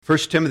1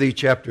 Timothy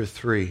chapter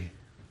 3.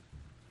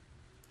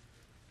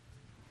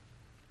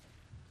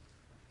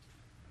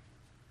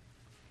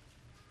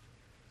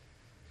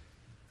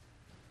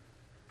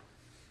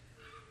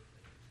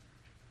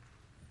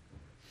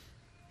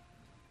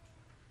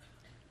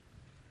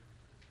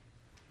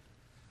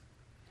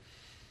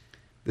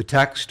 The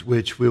text,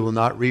 which we will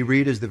not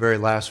reread, is the very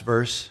last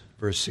verse,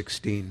 verse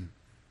 16.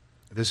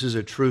 This is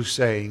a true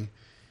saying: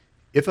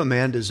 if a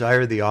man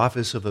desire the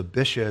office of a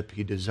bishop,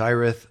 he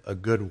desireth a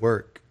good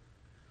work.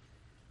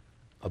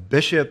 A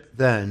bishop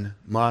then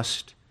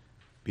must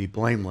be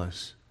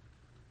blameless,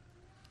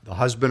 the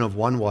husband of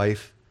one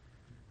wife,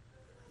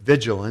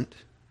 vigilant,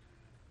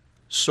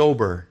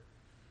 sober,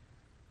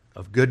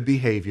 of good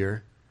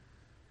behavior,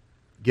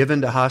 given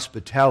to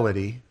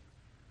hospitality,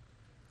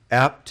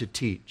 apt to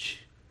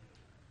teach,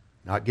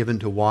 not given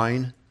to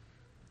wine,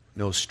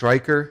 no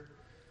striker,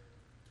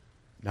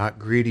 not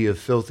greedy of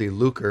filthy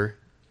lucre,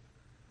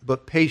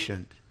 but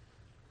patient,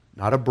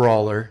 not a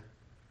brawler,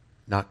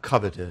 not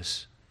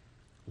covetous,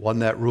 one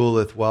that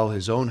ruleth well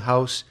his own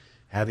house,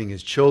 having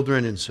his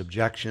children in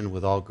subjection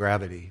with all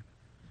gravity.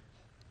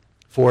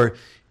 For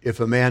if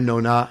a man know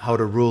not how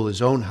to rule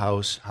his own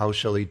house, how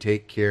shall he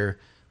take care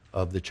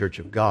of the church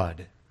of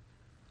God?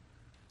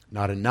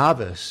 Not a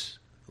novice,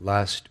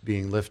 lest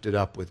being lifted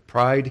up with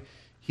pride,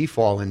 he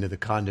fall into the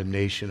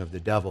condemnation of the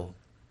devil.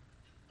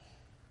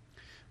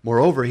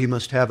 Moreover, he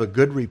must have a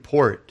good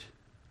report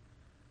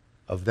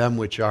of them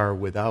which are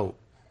without,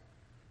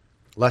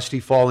 lest he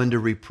fall into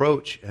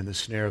reproach and the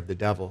snare of the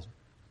devil.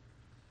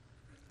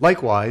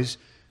 Likewise,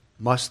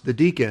 must the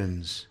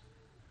deacons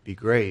be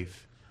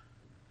grave,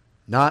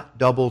 not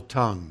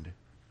double-tongued,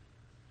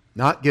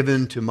 not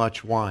given to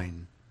much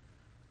wine,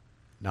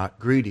 not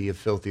greedy of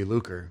filthy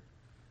lucre,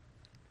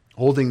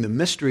 holding the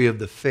mystery of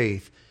the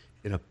faith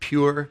in a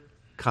pure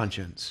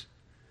conscience.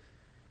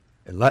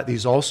 And let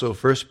these also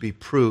first be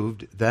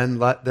proved, then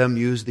let them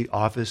use the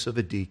office of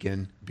a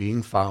deacon,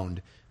 being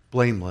found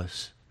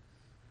blameless.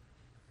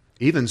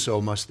 Even so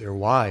must their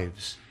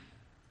wives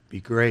be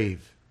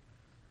grave,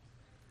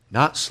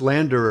 not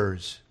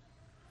slanderers,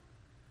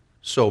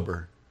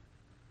 sober,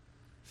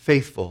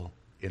 faithful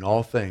in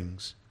all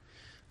things.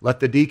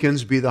 Let the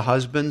deacons be the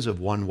husbands of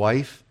one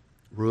wife,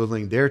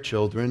 ruling their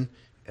children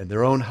and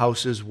their own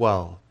houses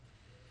well.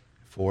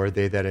 For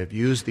they that have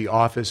used the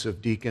office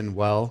of deacon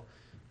well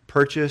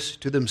purchase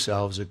to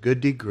themselves a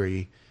good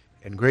degree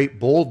and great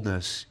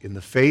boldness in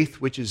the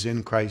faith which is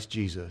in Christ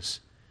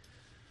Jesus.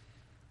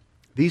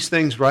 These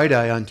things write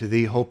I unto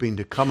thee, hoping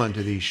to come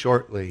unto thee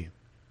shortly.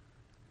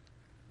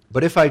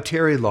 But if I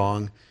tarry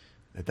long,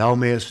 that thou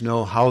mayest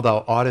know how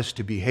thou oughtest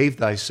to behave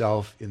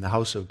thyself in the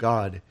house of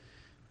God,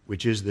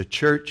 which is the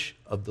church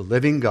of the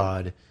living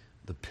God,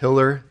 the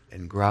pillar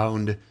and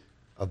ground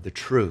of the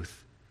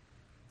truth.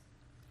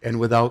 And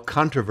without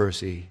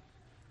controversy,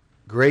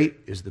 great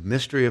is the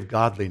mystery of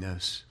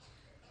godliness.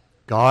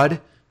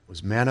 God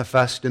was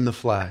manifest in the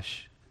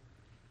flesh,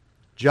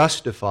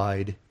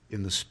 justified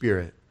in the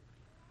Spirit,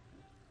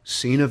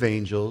 seen of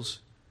angels,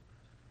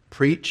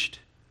 preached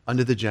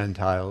unto the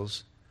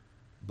Gentiles,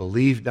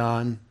 believed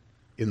on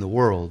in the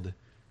world,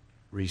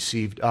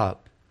 received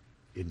up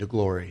into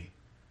glory.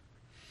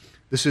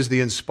 This is the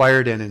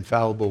inspired and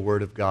infallible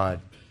Word of God.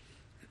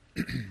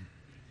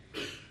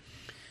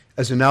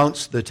 As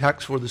announced, the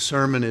text for the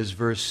sermon is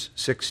verse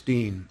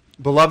 16.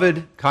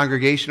 Beloved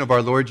congregation of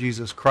our Lord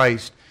Jesus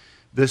Christ,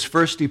 this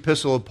first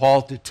epistle of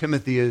Paul to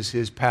Timothy is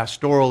his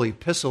pastoral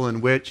epistle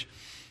in which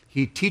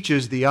he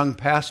teaches the young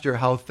pastor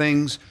how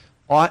things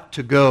ought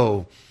to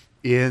go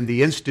in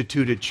the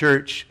instituted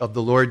church of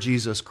the Lord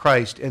Jesus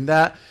Christ, and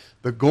that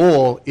the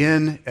goal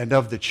in and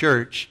of the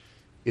church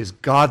is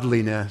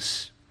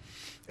godliness.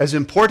 As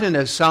important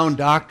as sound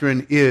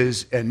doctrine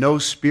is, and no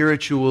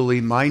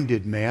spiritually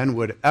minded man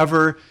would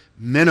ever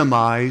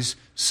minimize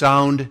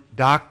sound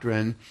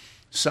doctrine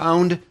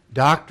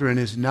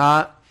is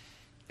not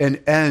an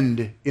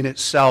end in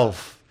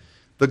itself.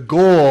 The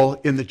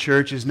goal in the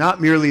church is not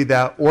merely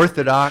that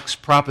orthodox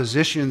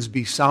propositions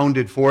be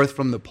sounded forth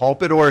from the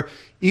pulpit, or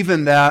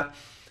even that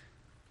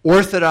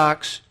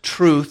orthodox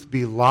truth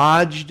be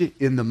lodged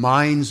in the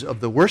minds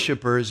of the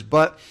worshipers,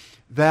 but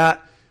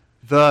that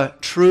the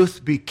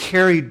truth be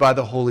carried by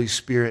the Holy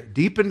Spirit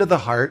deep into the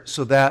heart,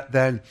 so that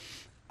then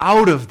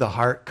out of the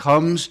heart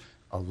comes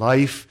a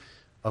life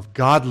of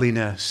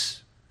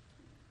godliness.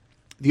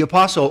 The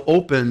apostle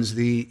opens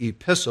the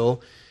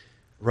epistle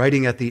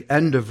writing at the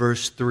end of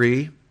verse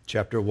 3,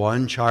 chapter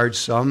 1, charge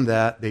some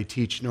that they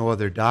teach no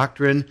other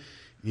doctrine,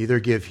 neither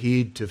give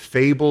heed to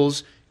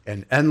fables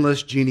and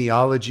endless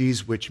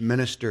genealogies which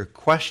minister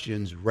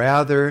questions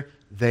rather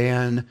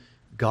than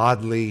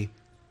godly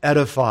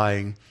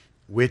edifying,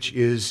 which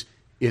is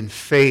in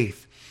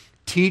faith.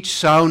 Teach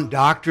sound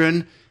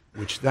doctrine,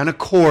 which then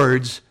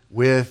accords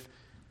with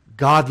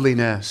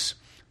godliness.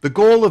 The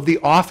goal of the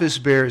office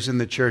bearers in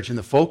the church, and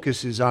the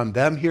focus is on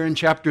them here in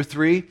chapter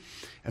 3,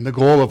 and the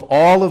goal of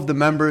all of the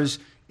members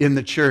in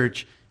the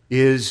church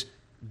is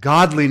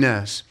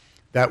godliness,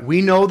 that we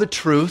know the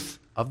truth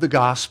of the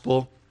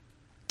gospel,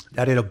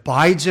 that it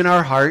abides in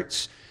our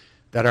hearts,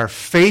 that our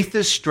faith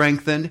is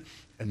strengthened,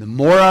 and the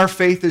more our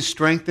faith is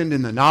strengthened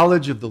in the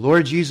knowledge of the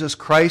Lord Jesus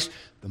Christ,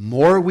 the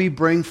more we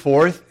bring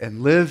forth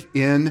and live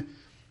in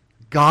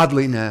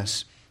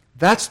godliness.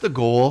 That's the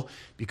goal,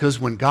 because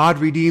when God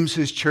redeems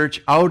His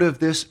church out of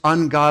this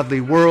ungodly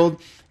world,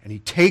 and He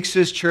takes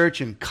His church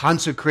and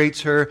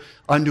consecrates her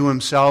unto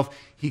Himself,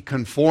 He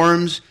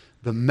conforms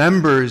the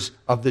members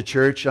of the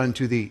church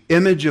unto the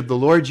image of the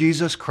Lord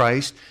Jesus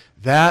Christ,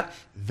 that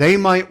they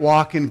might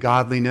walk in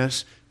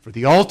godliness for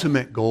the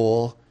ultimate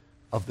goal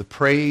of the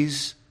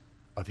praise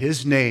of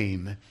His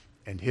name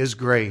and His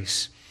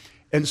grace.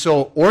 And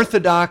so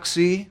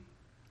orthodoxy,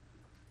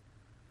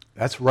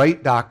 that's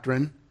right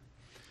doctrine,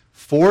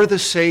 for the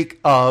sake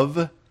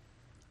of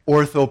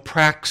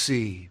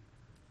orthopraxy,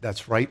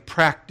 that's right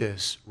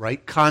practice,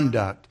 right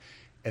conduct,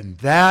 and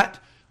that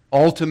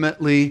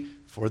ultimately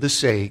for the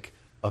sake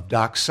of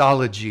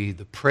doxology,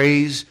 the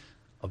praise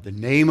of the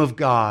name of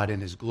God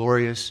and His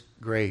glorious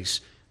grace.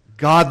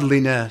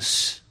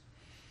 Godliness,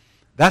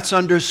 that's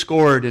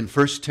underscored in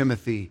 1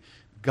 Timothy,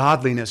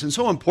 godliness. And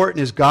so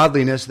important is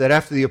godliness that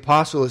after the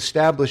apostle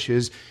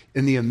establishes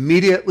in the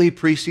immediately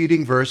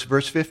preceding verse,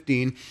 verse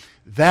 15,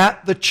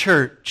 that the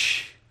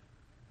church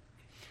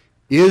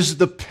is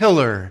the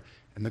pillar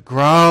and the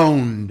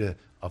ground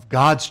of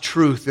God's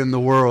truth in the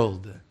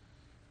world.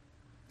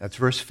 That's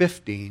verse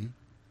 15.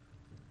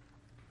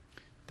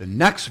 The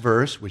next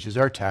verse, which is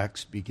our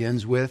text,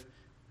 begins with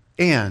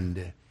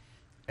and.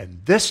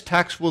 And this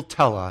text will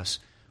tell us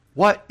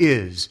what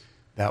is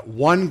that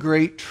one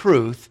great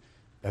truth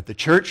that the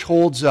church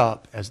holds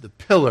up as the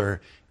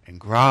pillar and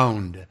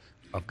ground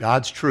of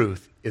God's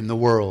truth in the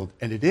world.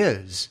 And it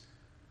is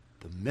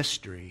the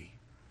mystery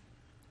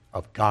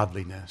of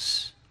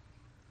godliness.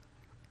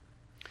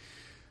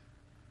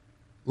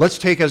 Let's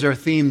take as our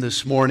theme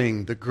this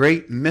morning the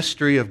great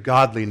mystery of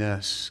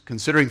godliness,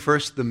 considering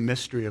first the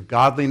mystery of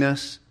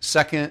godliness,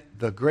 second,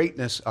 the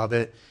greatness of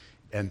it,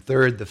 and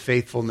third, the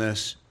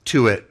faithfulness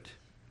to it.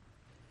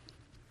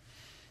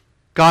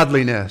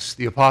 Godliness,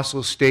 the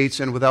apostle states,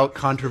 and without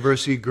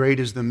controversy, great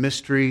is the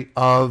mystery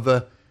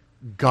of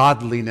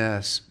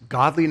godliness.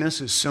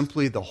 Godliness is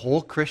simply the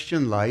whole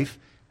Christian life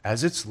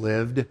as it's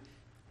lived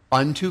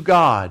unto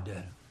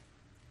God,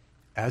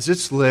 as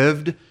it's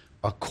lived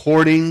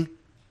according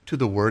to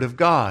the Word of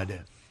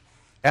God,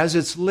 as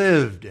it's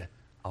lived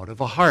out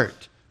of a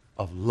heart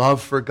of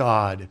love for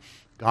God.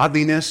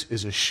 Godliness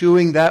is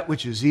eschewing that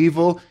which is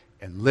evil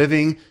and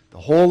living the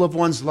whole of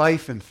one's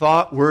life in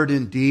thought, word,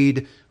 and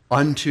deed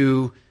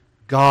unto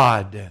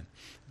God.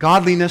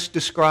 Godliness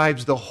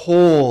describes the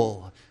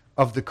whole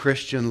of the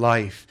Christian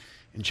life.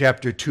 In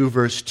chapter 2,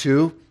 verse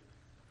 2,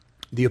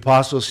 the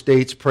apostle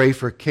states, "Pray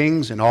for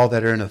kings and all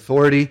that are in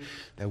authority,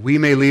 that we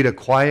may lead a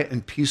quiet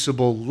and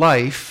peaceable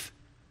life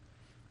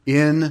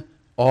in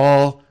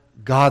all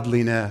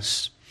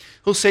godliness."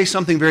 He'll say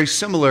something very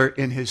similar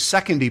in his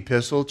second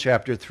epistle,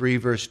 chapter 3,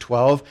 verse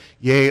 12.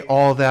 "Yea,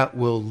 all that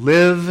will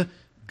live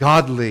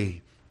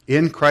godly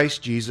in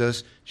Christ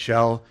Jesus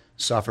shall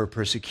suffer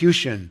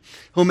persecution."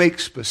 He'll make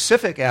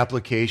specific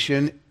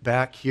application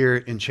back here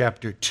in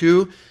chapter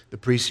 2, the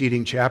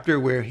preceding chapter,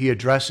 where he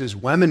addresses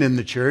women in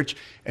the church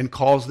and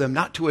calls them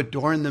not to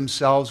adorn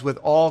themselves with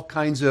all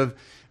kinds of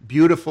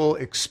beautiful,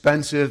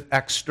 expensive,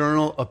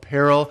 external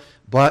apparel,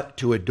 but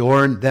to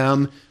adorn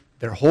them,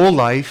 their whole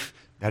life,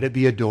 that it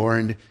be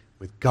adorned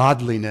with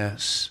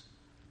godliness.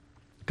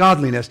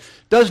 Godliness.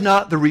 Does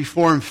not the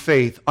Reformed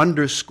faith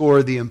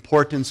underscore the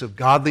importance of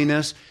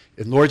godliness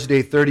in Lord's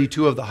Day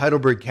 32 of the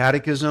Heidelberg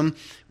Catechism,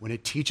 when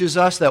it teaches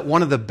us that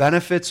one of the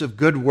benefits of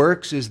good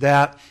works is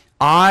that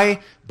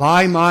I,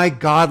 by my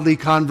godly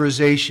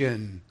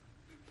conversation,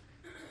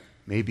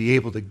 may be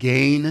able to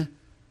gain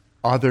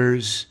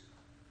others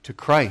to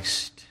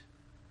Christ?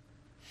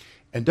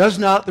 And does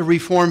not the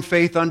Reformed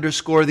faith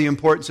underscore the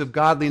importance of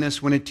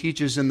godliness when it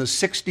teaches in the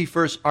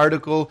 61st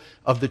article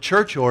of the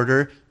church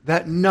order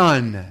that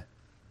none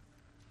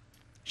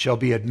shall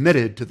be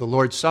admitted to the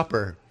Lord's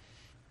Supper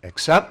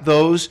except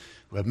those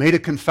who have made a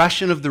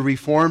confession of the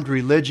Reformed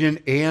religion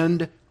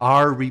and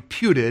are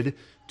reputed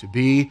to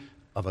be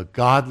of a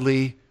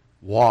godly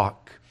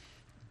walk?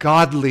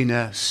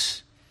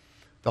 Godliness,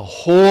 the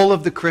whole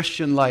of the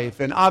Christian life.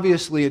 And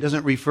obviously it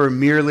doesn't refer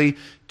merely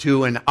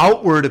to an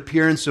outward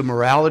appearance of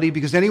morality,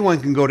 because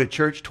anyone can go to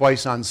church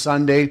twice on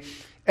Sunday.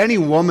 Any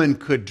woman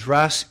could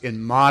dress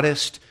in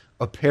modest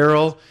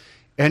apparel.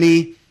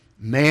 Any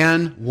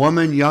man,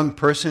 woman, young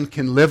person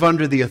can live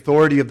under the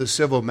authority of the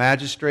civil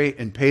magistrate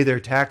and pay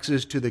their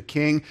taxes to the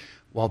king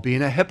while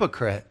being a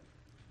hypocrite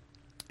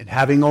and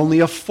having only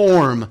a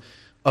form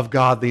of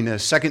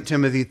godliness. 2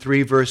 Timothy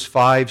 3 verse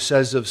 5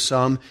 says of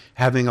some,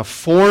 having a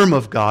form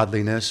of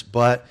godliness,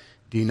 but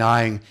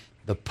denying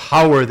the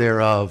power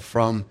thereof.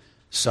 From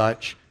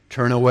such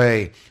turn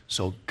away.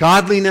 So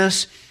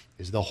godliness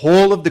is the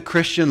whole of the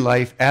Christian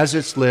life as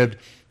it's lived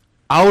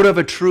out of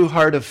a true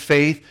heart of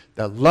faith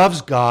that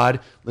loves God,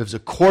 lives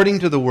according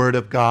to the Word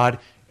of God,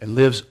 and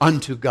lives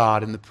unto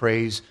God in the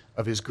praise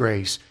of His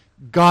grace.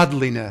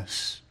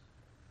 Godliness.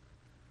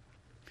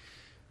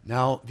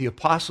 Now, the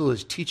apostle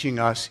is teaching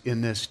us in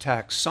this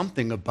text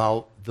something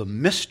about the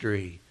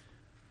mystery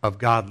of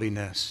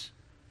godliness.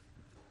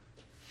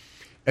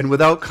 And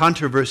without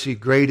controversy,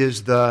 great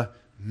is the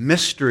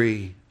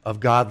mystery of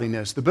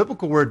godliness. The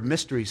biblical word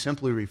mystery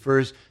simply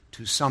refers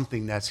to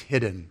something that's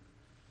hidden,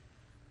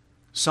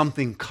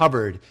 something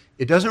covered.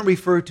 It doesn't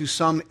refer to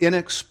some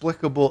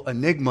inexplicable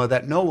enigma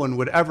that no one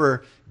would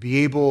ever be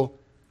able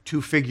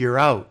to figure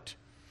out.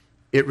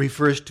 It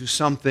refers to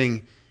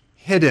something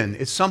hidden.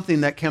 It's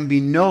something that can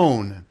be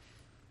known,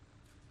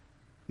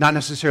 not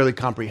necessarily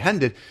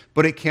comprehended,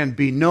 but it can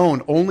be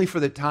known only for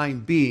the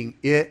time being.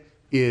 It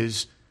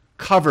is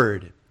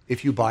covered.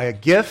 If you buy a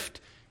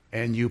gift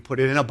and you put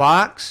it in a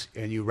box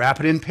and you wrap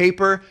it in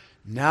paper,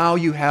 now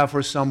you have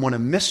for someone a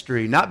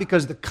mystery, not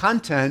because the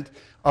content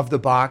of the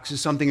box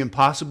is something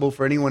impossible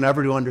for anyone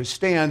ever to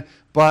understand,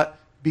 but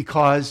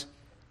because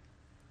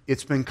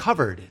it's been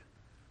covered.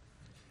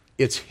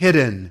 It's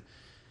hidden.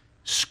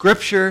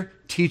 Scripture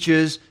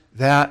teaches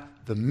that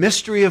the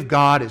mystery of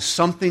God is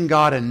something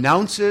God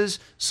announces,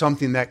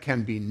 something that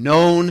can be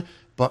known,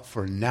 but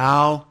for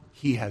now,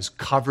 He has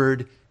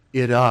covered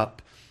it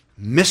up.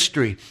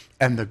 Mystery.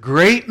 And the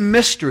great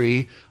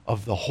mystery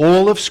of the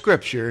whole of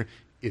Scripture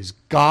is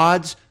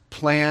God's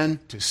plan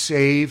to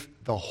save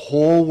the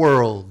whole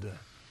world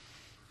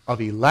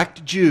of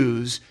elect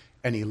Jews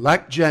and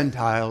elect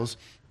Gentiles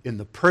in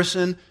the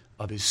person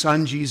of His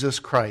Son, Jesus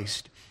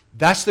Christ.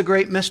 That's the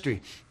great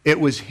mystery. It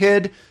was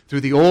hid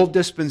through the old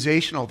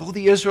dispensation, although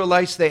the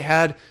Israelites, they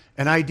had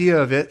an idea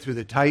of it through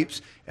the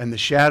types and the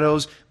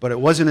shadows, but it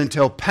wasn't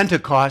until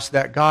Pentecost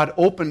that God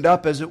opened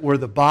up, as it were,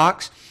 the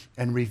box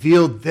and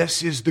revealed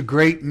this is the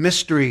great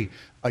mystery,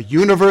 a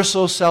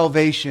universal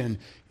salvation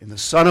in the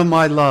Son of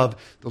my love,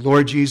 the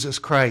Lord Jesus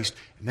Christ.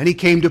 And then He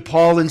came to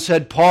Paul and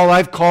said, Paul,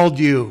 I've called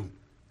you.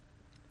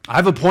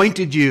 I've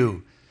appointed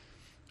you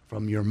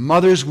from your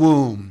mother's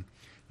womb.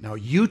 Now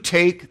you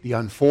take the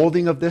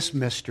unfolding of this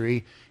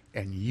mystery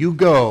and you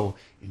go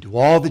into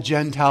all the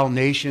Gentile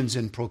nations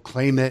and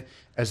proclaim it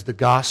as the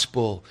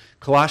gospel.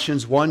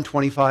 Colossians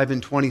 1:25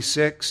 and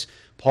 26,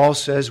 Paul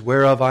says,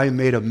 whereof I am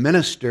made a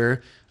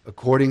minister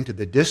according to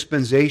the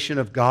dispensation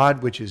of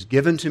God which is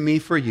given to me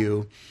for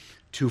you,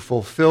 to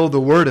fulfill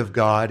the word of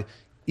God,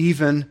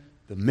 even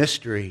the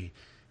mystery,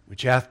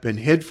 which hath been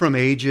hid from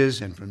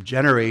ages and from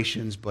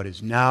generations, but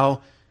is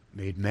now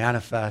made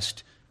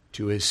manifest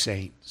to His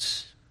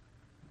saints.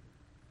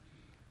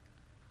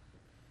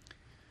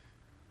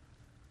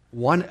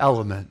 One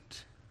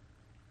element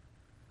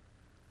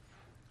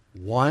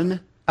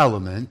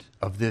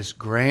of this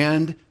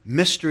grand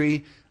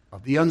mystery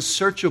of the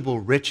unsearchable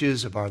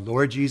riches of our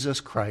Lord Jesus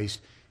Christ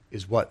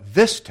is what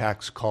this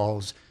text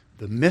calls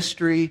the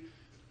mystery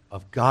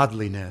of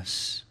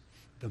godliness.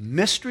 The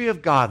mystery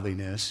of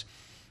godliness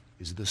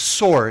is the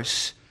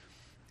source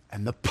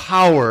and the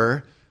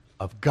power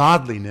of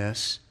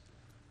godliness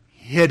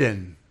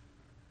hidden,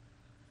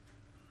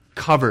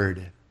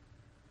 covered.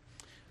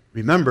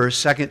 Remember,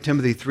 2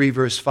 Timothy 3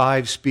 verse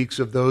 5 speaks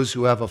of those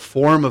who have a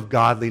form of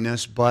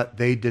godliness, but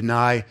they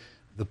deny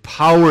the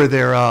power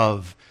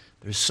thereof.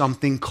 There's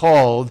something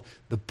called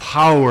the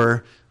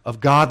power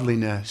of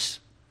godliness.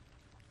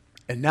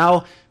 And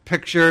now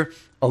picture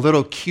a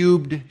little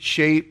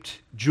cubed-shaped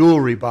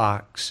jewelry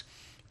box.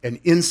 And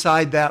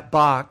inside that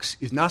box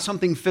is not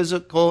something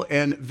physical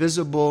and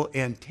visible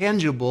and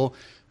tangible,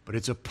 but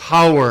it's a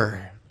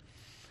power,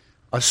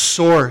 a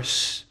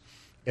source,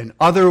 an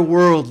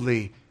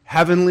otherworldly,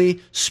 heavenly,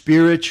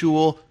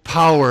 spiritual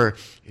power.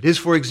 It is,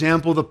 for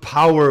example, the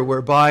power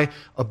whereby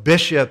a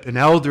bishop, an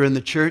elder in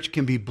the church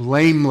can be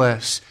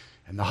blameless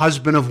and the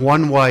husband of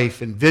one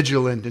wife and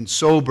vigilant and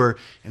sober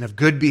and of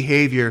good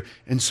behavior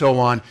and so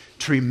on.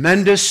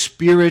 Tremendous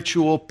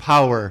spiritual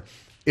power.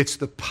 It's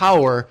the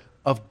power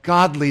of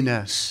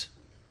godliness.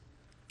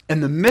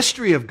 And the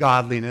mystery of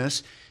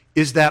godliness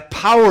is that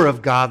power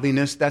of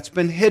godliness that's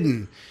been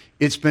hidden.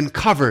 It's been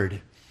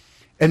covered.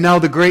 And now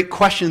the great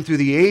question through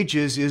the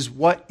ages is,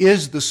 what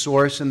is the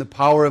source and the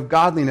power of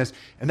godliness?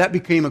 And that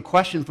became a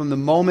question from the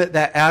moment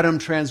that Adam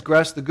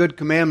transgressed the good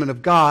commandment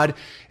of God.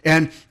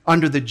 And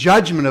under the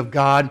judgment of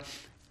God,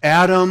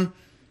 Adam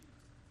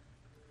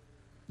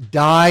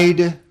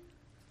died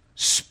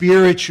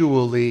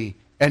spiritually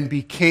and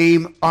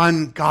became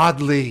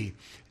ungodly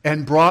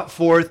and brought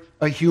forth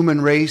a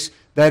human race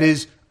that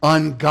is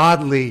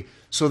ungodly,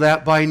 so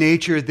that by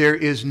nature there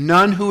is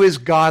none who is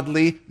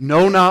godly,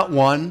 no, not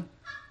one.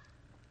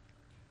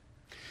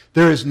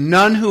 There is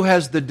none who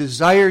has the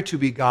desire to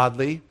be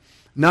godly.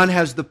 None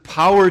has the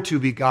power to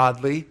be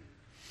godly.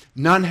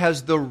 None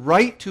has the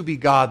right to be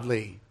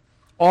godly.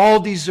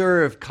 All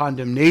deserve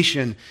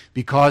condemnation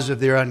because of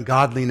their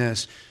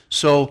ungodliness.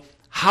 So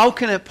how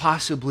can it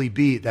possibly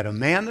be that a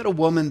man, that a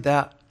woman,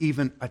 that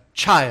even a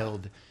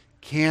child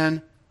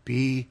can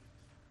be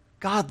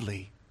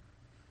godly?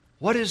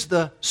 What is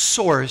the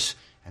source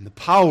and the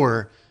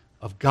power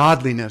of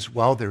godliness?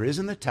 Well, there is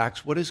in the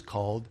text what is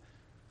called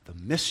the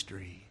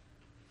mystery.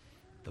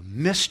 The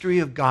mystery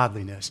of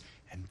godliness.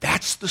 And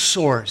that's the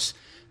source.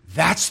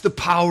 That's the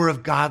power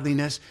of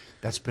godliness.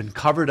 that's been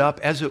covered up,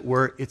 as it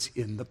were. It's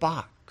in the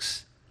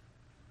box.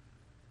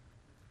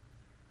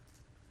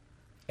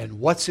 And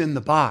what's in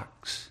the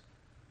box?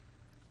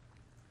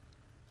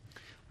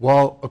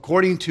 Well,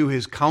 according to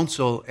his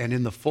counsel and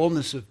in the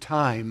fullness of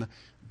time,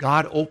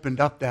 God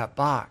opened up that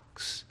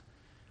box.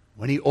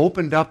 When he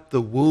opened up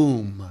the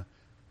womb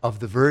of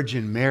the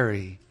Virgin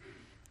Mary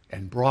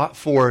and brought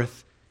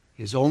forth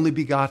his only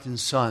begotten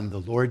Son, the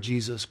Lord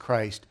Jesus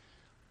Christ,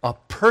 a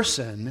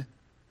person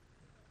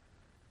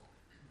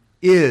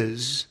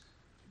is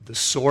the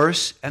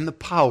source and the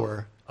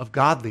power of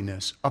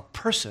godliness. A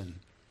person.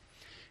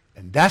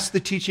 And that's the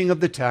teaching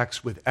of the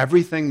text with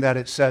everything that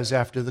it says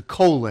after the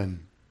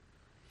colon.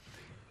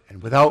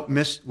 And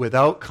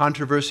without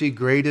controversy,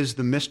 great is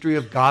the mystery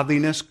of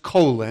godliness,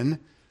 colon,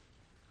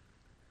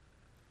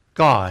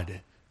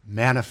 God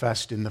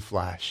manifest in the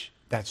flesh.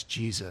 That's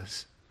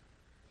Jesus.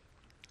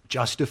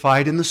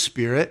 Justified in the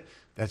Spirit,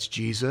 that's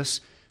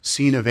Jesus.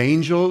 Seen of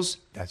angels,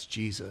 that's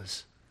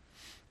Jesus.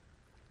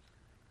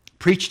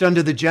 Preached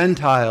unto the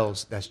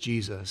Gentiles, that's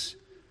Jesus.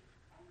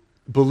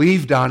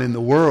 Believed on in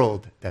the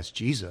world, that's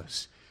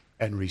Jesus.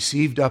 And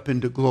received up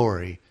into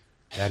glory,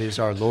 that is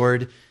our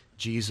Lord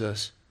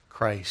Jesus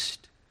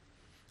Christ.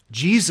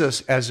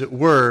 Jesus, as it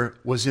were,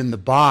 was in the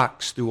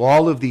box through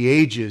all of the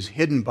ages,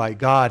 hidden by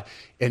God.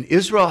 And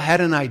Israel had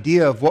an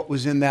idea of what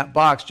was in that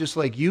box, just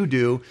like you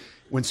do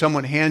when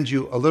someone hands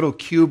you a little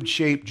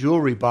cube-shaped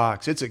jewelry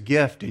box. It's a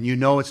gift, and you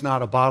know it's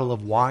not a bottle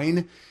of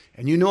wine,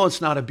 and you know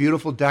it's not a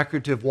beautiful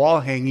decorative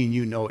wall hanging.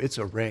 You know it's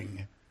a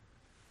ring.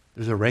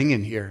 There's a ring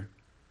in here.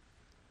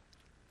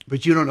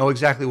 But you don't know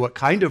exactly what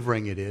kind of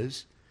ring it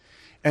is.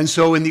 And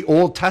so in the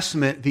Old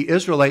Testament, the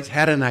Israelites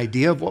had an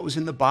idea of what was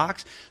in the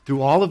box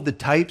through all of the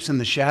types and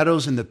the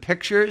shadows and the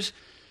pictures.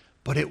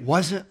 But it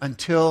wasn't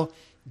until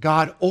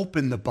God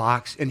opened the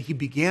box, and he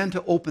began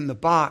to open the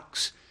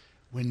box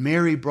when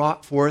Mary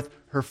brought forth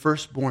her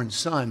firstborn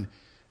son.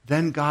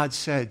 Then God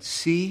said,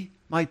 "See,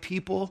 my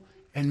people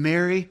and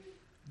Mary,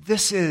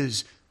 this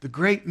is the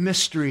great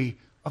mystery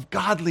of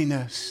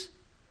godliness."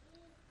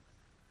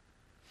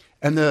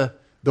 And the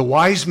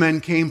wise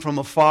men came from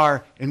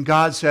afar, and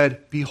God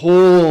said,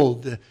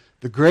 "Behold,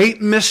 the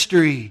great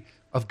mystery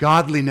of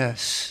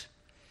godliness."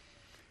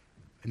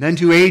 And then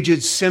to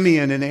aged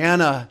Simeon and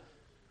Anna,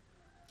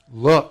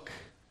 "Look,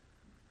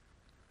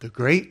 the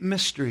great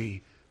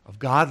mystery of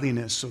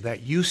godliness, so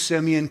that you,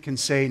 Simeon, can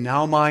say,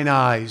 'Now mine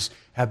eyes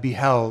have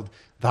beheld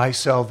thy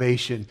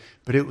salvation.'"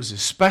 But it was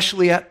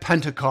especially at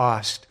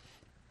Pentecost,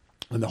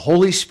 when the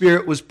Holy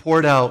Spirit was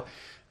poured out,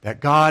 that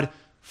God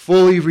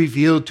fully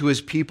revealed to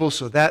his people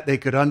so that they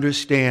could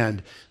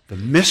understand the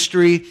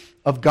mystery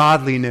of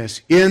godliness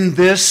in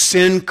this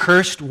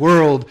sin-cursed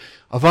world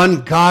of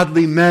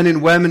ungodly men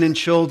and women and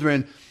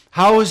children.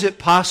 How is it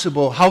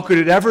possible? How could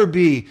it ever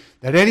be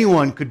that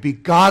anyone could be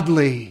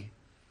godly?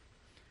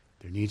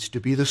 There needs to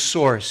be the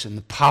source and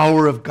the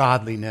power of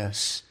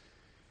godliness,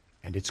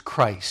 and it's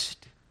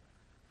Christ,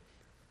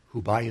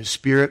 who by his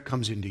Spirit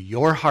comes into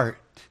your heart,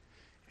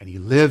 and he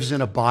lives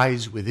and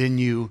abides within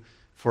you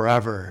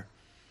forever.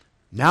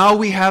 Now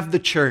we have the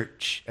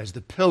church as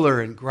the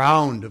pillar and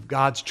ground of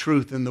God's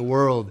truth in the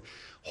world,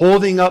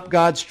 holding up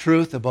God's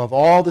truth above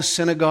all the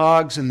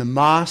synagogues and the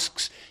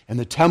mosques and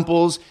the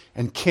temples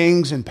and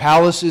kings and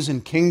palaces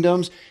and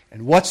kingdoms.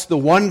 And what's the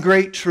one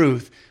great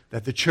truth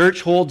that the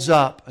church holds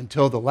up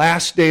until the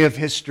last day of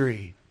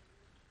history?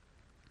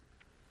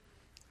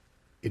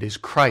 It is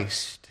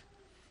Christ,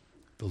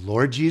 the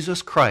Lord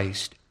Jesus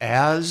Christ,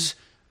 as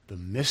the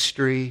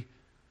mystery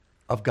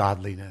of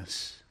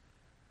godliness.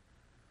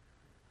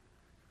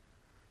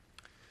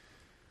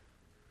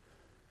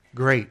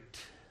 Great,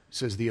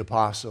 says the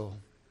apostle,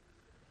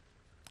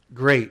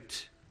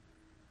 great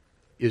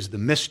is the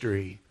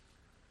mystery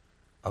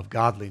of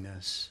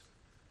godliness.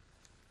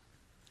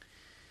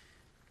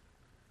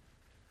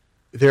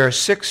 There are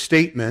 6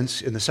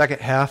 statements in the second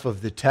half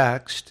of the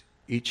text,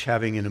 each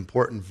having an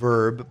important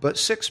verb, but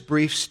 6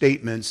 brief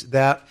statements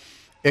that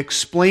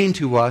explain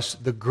to us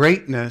the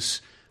greatness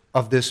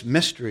of this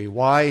mystery,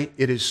 why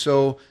it is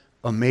so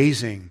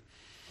amazing.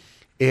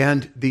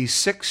 And these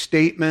 6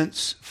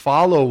 statements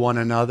follow one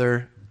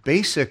another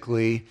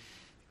basically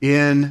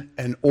in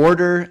an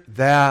order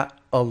that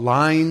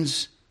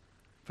aligns,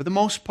 for the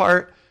most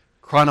part,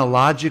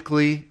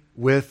 chronologically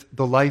with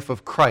the life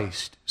of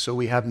Christ. So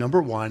we have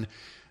number 1,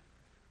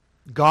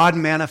 God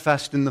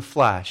manifest in the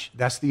flesh.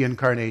 That's the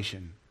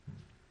incarnation.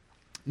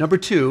 Number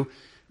 2,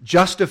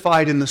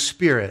 justified in the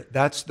Spirit.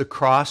 That's the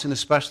cross and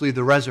especially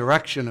the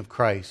resurrection of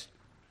Christ.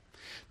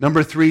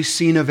 Number 3,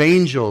 seen of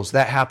angels.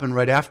 That happened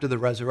right after the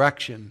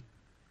resurrection.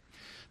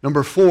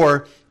 Number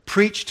 4,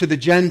 preached to the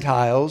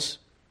Gentiles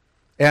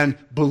and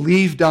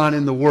believed on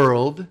in the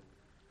world.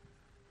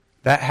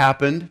 That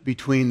happened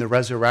between the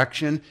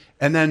resurrection.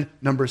 And then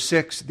number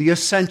 6, the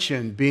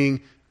ascension,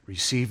 being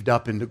received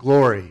up into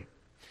glory.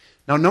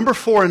 Now number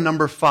 4 and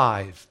number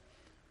 5,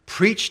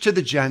 preached to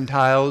the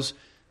Gentiles,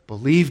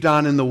 believed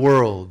on in the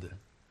world.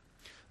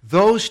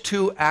 Those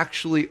 2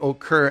 actually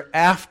occur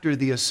after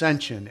the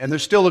ascension, and they're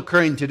still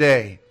occurring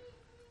today.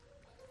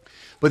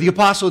 But the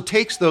apostle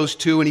takes those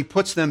two and he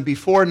puts them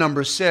before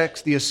number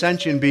 6, the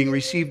ascension being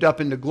received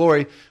up into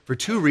glory, for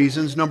two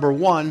reasons. Number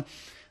one,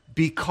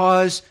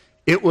 because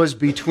it was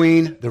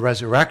between the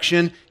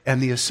resurrection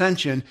and the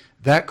ascension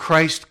that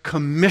Christ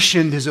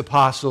commissioned his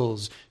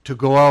apostles to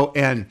go out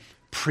and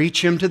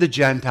preach him to the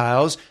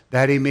Gentiles,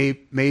 that he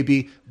may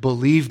be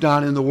believed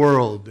on in the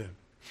world.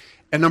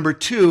 And number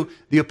two,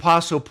 the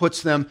apostle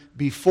puts them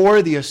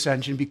before the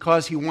ascension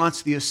because he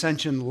wants the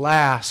ascension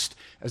last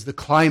as the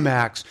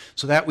climax,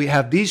 so that we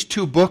have these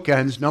two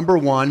bookends. Number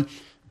one,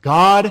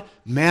 God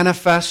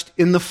manifest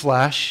in the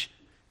flesh,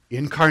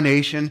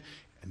 incarnation,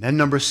 and then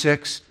number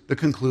 6, the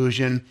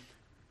conclusion,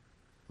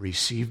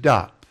 received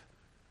up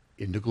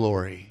into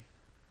glory.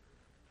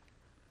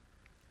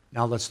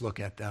 Now let's look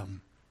at them.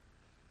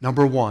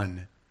 Number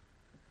one,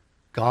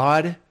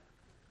 God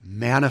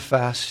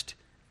manifest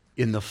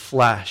in the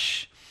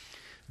flesh.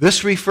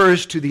 This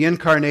refers to the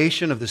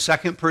incarnation of the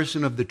second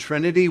person of the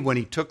Trinity when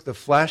he took the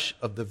flesh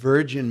of the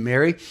Virgin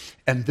Mary.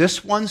 And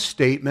this one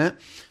statement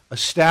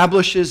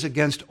establishes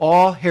against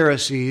all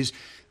heresies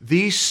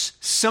these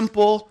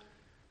simple,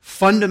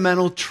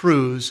 fundamental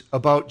truths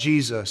about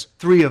Jesus.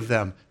 3 of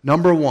them.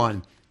 Number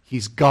one,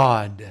 he's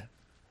God.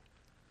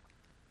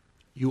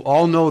 You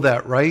all know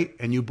that, right?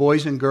 And you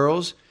boys and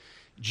girls,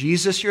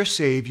 Jesus, your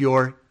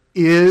Savior,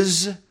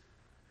 is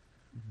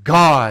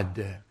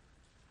God.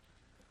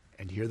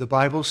 And here the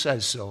Bible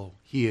says so.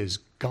 He is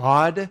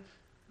God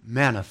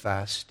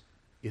manifest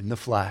in the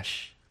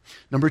flesh.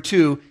 Number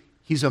 2,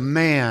 he's a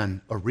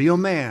man, a real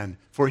man,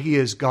 for he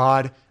is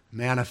God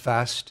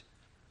manifest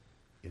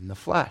in the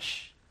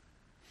flesh.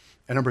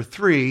 And number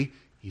 3,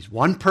 he's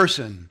one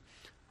person,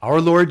 our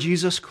Lord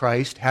Jesus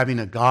Christ, having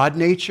a God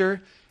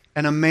nature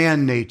and a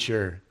man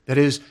nature. That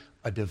is,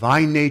 a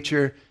divine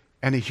nature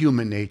and a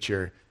human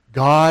nature.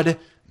 God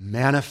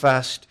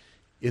manifest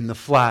in the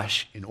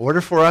flesh. In order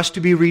for us to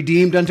be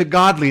redeemed unto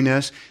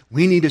godliness,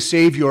 we need a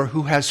Savior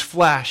who has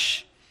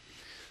flesh,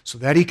 so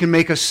that he can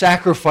make a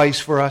sacrifice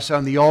for us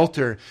on the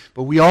altar.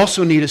 But we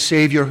also need a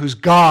Savior who's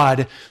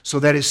God, so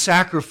that his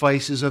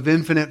sacrifice is of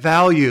infinite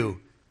value.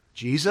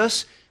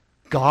 Jesus,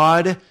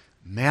 God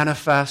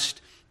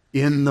manifest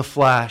in the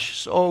flesh.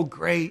 So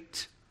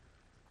great,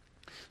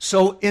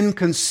 so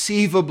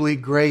inconceivably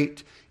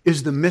great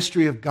is the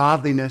mystery of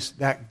godliness,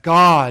 that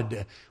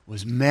God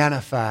was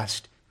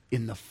manifest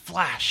in the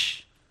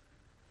flesh.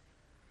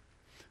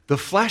 The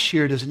flesh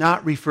here does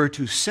not refer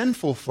to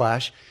sinful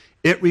flesh.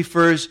 It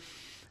refers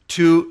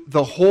to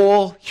the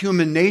whole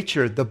human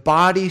nature, the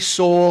body,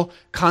 soul,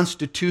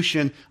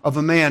 constitution of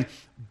a man,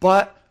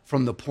 but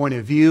from the point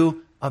of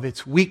view of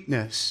its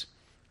weakness,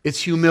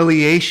 its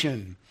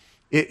humiliation,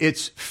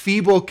 its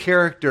feeble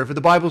character. For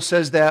the Bible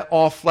says that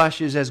all flesh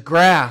is as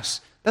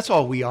grass. That's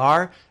all we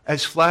are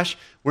as flesh.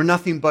 We're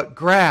nothing but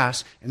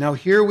grass. And now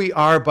here we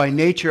are by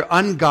nature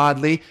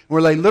ungodly.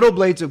 We're like little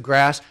blades of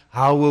grass.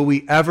 How will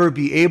we ever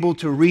be able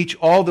to reach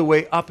all the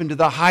way up into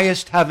the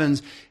highest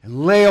heavens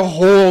and lay a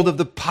hold of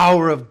the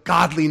power of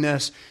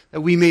godliness that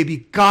we may be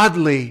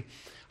godly?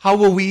 How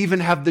will we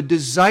even have the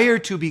desire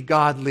to be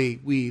godly?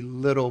 We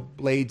little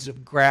blades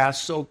of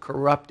grass, so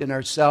corrupt in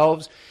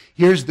ourselves.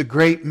 Here's the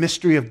great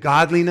mystery of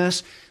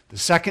godliness. The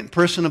second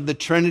person of the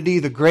Trinity,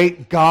 the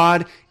great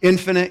God,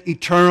 infinite,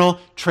 eternal,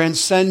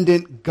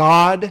 transcendent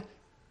God,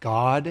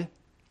 God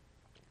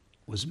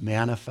was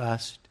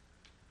manifest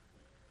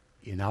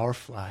in our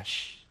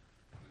flesh,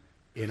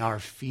 in our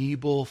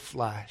feeble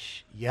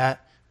flesh,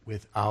 yet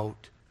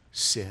without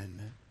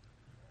sin.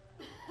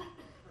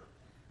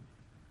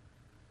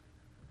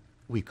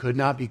 We could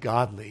not be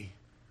godly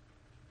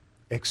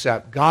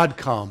except God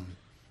come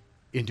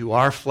into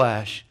our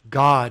flesh.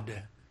 God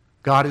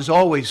is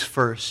always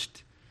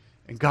first.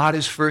 And God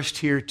is first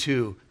here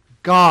too.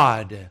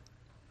 God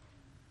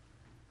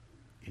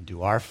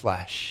into our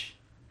flesh.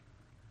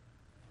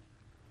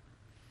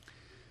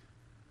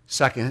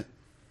 Second,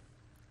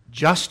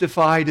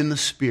 justified in the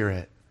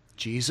Spirit.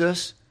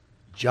 Jesus,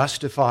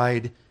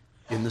 justified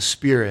in the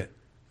Spirit.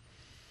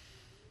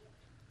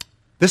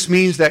 This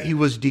means that he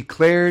was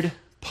declared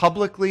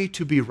publicly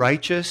to be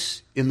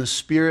righteous in the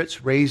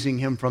Spirit's raising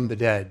him from the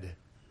dead.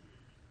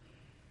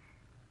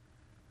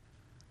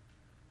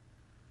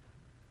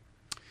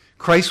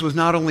 Christ was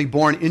not only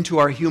born into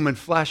our human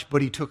flesh,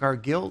 but he took our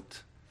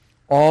guilt.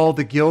 All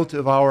the guilt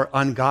of our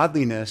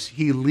ungodliness,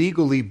 he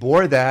legally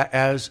bore that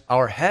as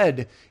our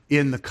head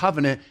in the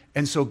covenant,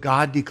 and so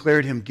God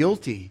declared him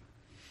guilty.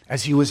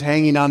 As he was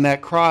hanging on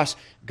that cross,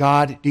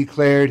 God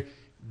declared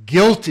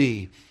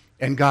guilty,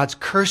 and God's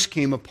curse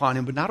came upon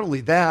him. But not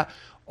only that,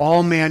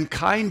 all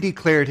mankind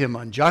declared him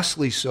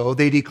unjustly so.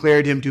 They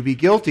declared him to be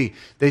guilty.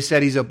 They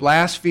said he's a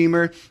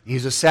blasphemer,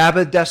 he's a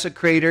Sabbath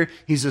desecrator,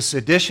 he's a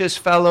seditious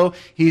fellow,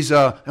 he's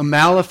a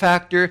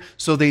malefactor.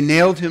 So they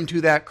nailed him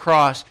to that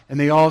cross, and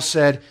they all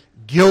said,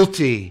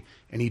 guilty.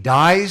 And he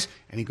dies,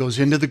 and he goes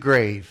into the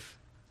grave.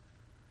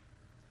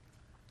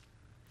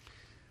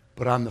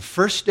 But on the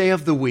first day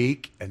of the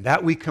week, and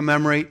that we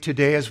commemorate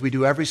today as we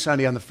do every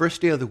Sunday, on the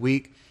first day of the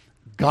week,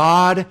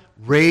 God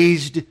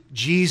raised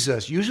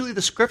Jesus. Usually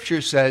the Scripture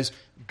says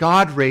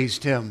God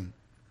raised him.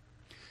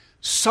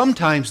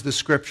 Sometimes the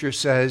Scripture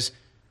says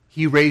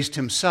he raised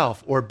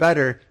himself, or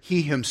better,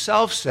 he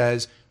himself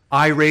says,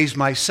 I raise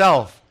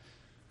myself.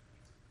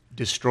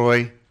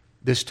 Destroy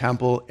this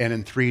temple, and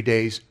in 3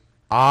 days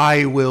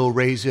I will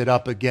raise it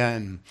up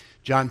again.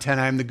 John 10,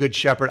 I am the good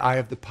shepherd. I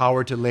have the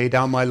power to lay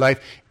down my life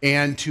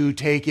and to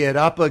take it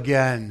up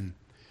again.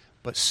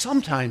 But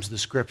sometimes the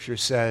Scripture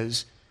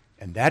says,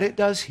 and that it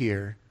does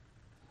here,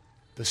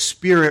 the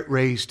Spirit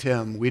raised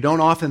him. We don't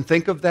often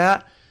think of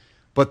that,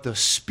 but the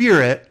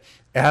Spirit,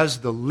 as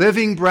the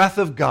living breath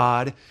of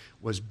God,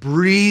 was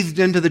breathed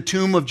into the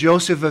tomb of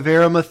Joseph of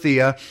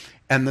Arimathea,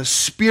 and the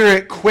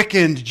Spirit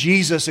quickened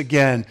Jesus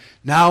again,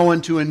 now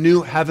unto a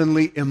new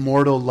heavenly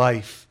immortal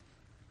life.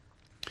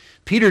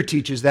 Peter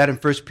teaches that in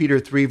 1 Peter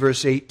 3,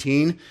 verse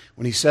 18,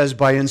 when he says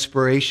by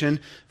inspiration,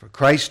 For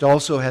Christ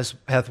also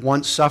hath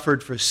once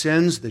suffered for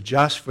sins, the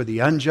just for the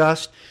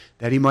unjust,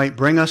 that he might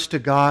bring us to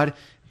God,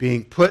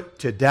 being put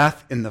to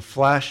death in the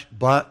flesh,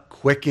 but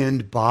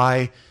quickened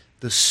by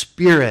the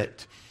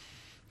Spirit.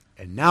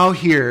 And now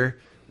here,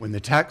 when the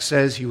text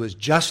says he was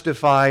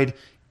justified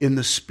in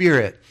the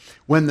Spirit,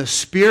 when the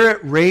Spirit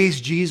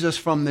raised Jesus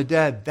from the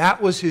dead,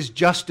 that was his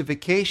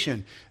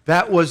justification.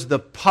 That was the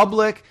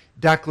public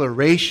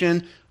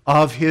declaration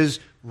of his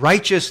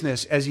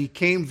righteousness as he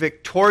came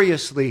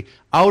victoriously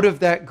out of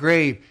that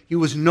grave. He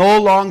was no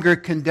longer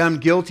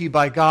condemned guilty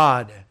by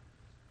God.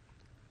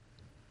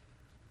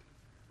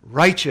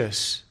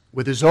 Righteous,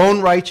 with his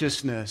own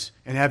righteousness,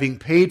 and having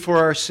paid for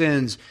our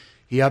sins,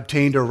 he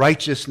obtained a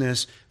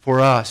righteousness for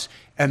us.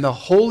 And the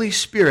Holy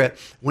Spirit,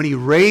 when he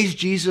raised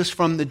Jesus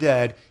from the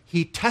dead,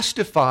 he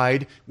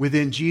testified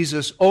within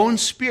Jesus' own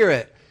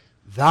spirit,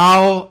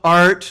 Thou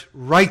art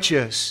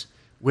righteous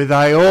with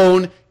thy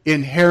own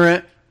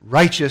inherent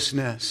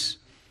righteousness.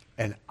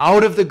 And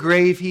out of the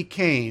grave he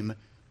came,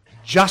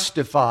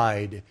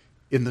 justified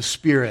in the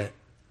Spirit.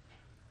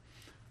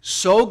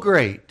 So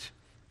great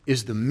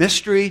is the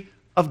mystery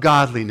of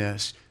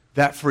godliness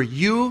that for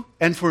you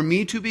and for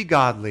me to be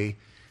godly,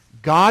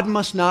 God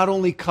must not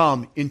only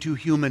come into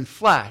human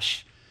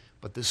flesh,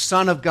 but the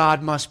Son of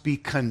God must be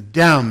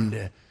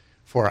condemned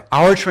for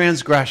our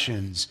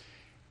transgressions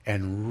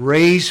and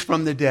raised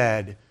from the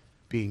dead,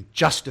 being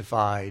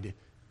justified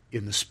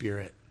in the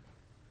Spirit.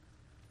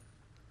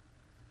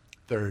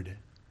 Third,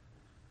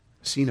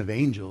 seen of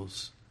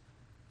angels.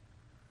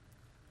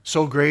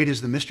 So great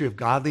is the mystery of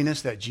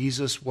godliness that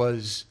Jesus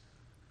was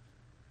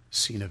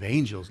seen of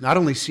angels. Not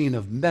only seen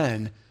of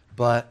men,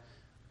 but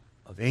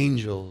of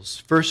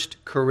angels. 1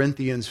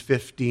 Corinthians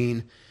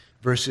 15,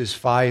 verses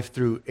 5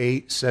 through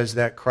 8 says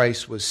that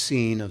Christ was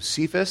seen of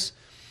Cephas.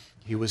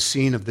 He was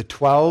seen of the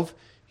 12.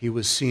 He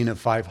was seen of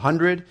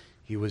 500.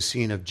 He was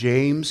seen of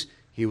James.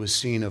 He was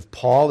seen of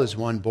Paul as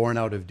one born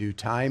out of due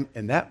time.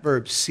 And that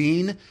verb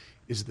seen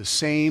is the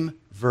same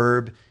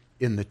verb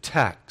in the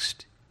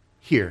text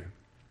here.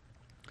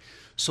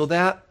 So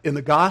that in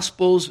the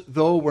Gospels,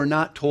 though we're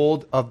not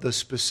told of the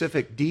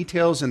specific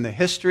details in the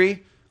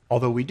history,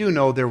 although we do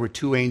know there were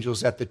 2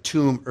 angels at the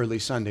tomb early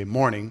Sunday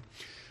morning,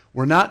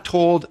 we're not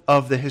told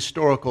of the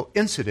historical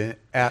incident.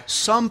 At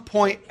some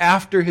point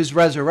after his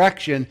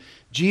resurrection,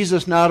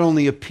 Jesus not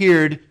only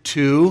appeared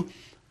to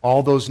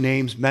all those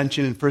names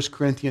mentioned in 1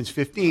 Corinthians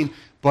 15,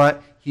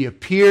 but he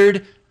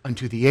appeared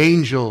unto the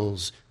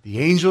angels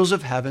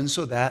of heaven,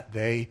 so that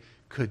they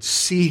could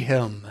see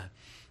him.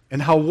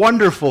 And how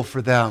wonderful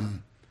for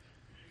them.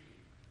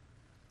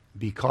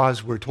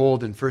 Because we're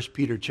told in 1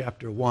 Peter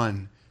chapter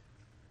 1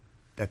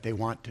 that they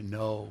want to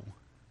know.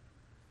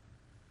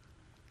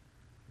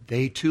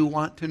 They too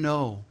want to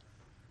know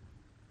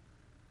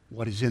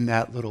what is in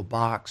that little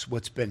box,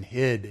 what's been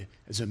hid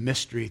as a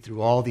mystery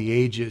through all the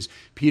ages.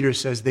 Peter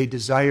says they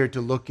desire to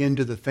look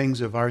into the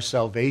things of our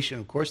salvation.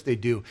 Of course they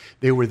do.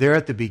 They were there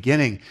at the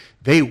beginning.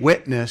 They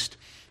witnessed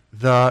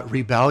the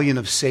rebellion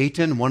of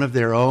Satan, one of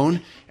their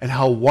own, and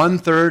how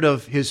 1/3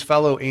 of his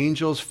fellow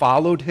angels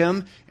followed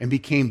him and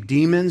became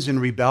demons in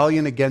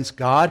rebellion against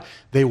God.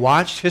 They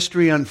watched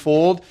history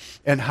unfold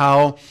and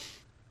how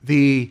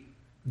the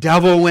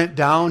devil went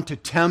down to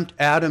tempt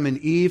Adam and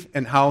Eve,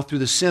 and how through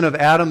the sin of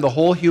Adam the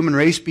whole human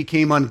race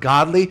became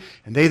ungodly,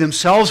 and they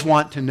themselves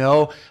want to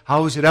know,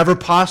 how is it ever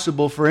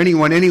possible for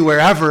anyone anywhere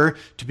ever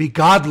to be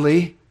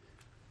godly?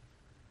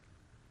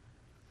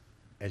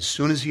 As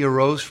soon as he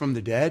arose from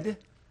the dead,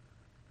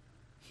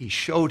 he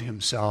showed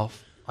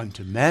himself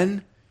unto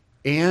men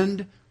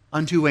and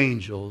unto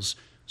angels,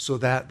 so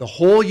that the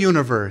whole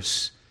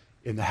universe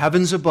in the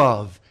heavens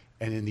above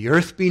and in the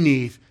earth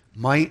beneath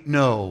might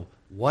know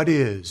what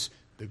is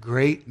the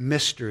great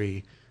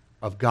mystery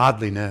of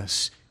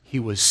godliness. He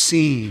was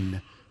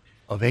seen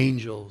of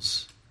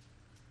angels.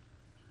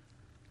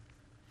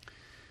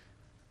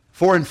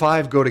 4 and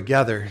 5 go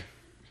together.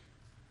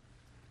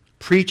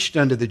 Preached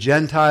unto the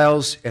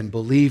Gentiles and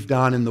believed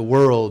on in the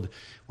world.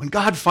 When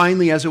God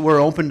finally, as it were,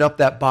 opened up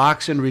that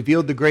box and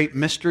revealed the great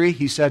mystery,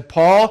 he said,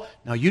 Paul,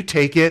 now you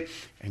take it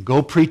and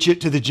go preach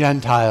it to the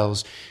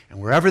Gentiles.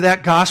 And wherever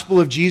that gospel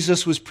of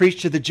Jesus was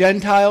preached to the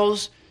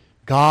Gentiles,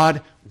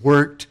 God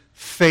worked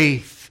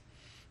faith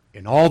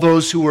in all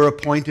those who were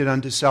appointed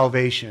unto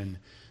salvation.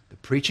 The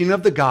preaching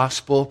of the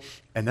gospel,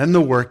 and then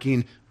the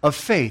working of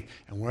faith.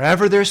 And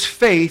wherever there's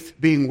faith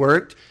being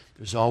worked,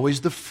 there's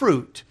always the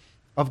fruit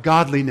of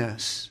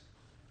godliness.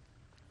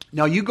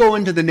 Now, you go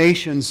into the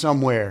nation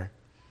somewhere.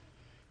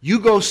 You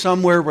go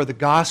somewhere where the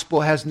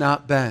gospel has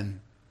not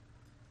been,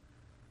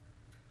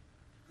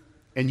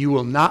 and you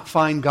will not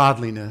find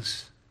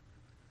godliness.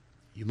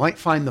 You might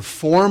find the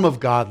form of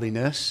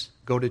godliness.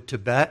 Go to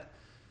Tibet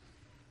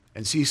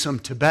and see some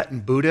Tibetan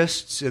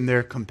Buddhists in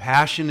their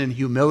compassion and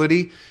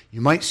humility.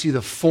 You might see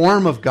the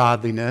form of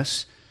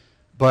godliness,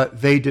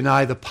 but they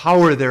deny the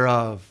power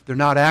thereof. They're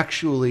not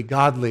actually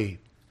godly.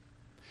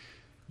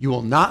 You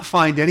will not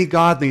find any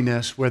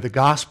godliness where the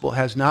gospel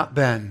has not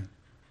been.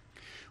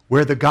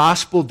 Where the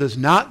gospel does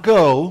not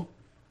go,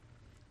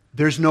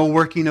 there's no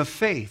working of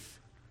faith.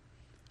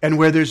 And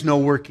where there's no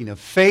working of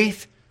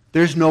faith,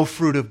 there's no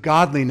fruit of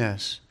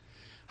godliness.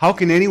 How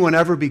can anyone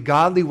ever be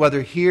godly,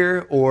 whether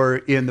here or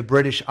in the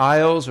British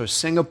Isles or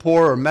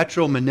Singapore or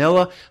Metro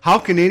Manila? How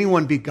can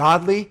anyone be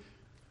godly?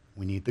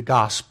 We need the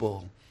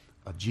gospel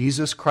of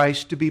Jesus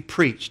Christ to be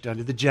preached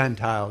unto the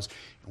Gentiles.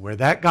 And where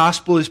that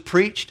gospel is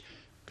preached,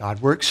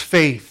 God works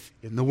faith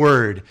in the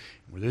Word.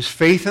 And where there's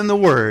faith in the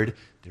Word,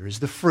 there is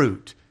the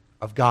fruit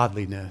of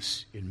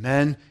godliness in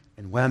men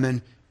and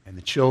women and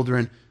the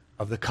children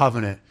of the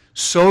covenant.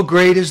 So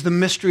great is the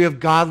mystery of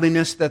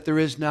godliness that there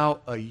is now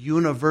a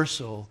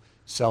universal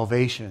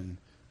salvation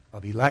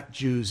of elect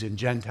Jews and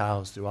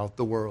Gentiles throughout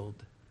the world.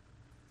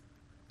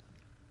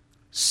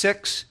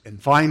 6,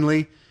 and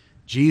finally,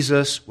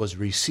 Jesus was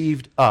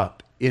received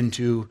up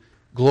into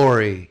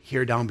glory.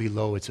 Here down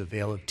below, it's a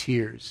veil of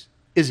tears.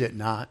 Is it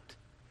not?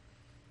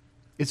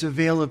 It's a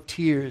veil of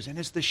tears, and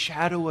it's the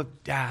shadow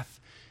of death.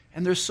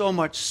 And there's so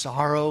much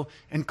sorrow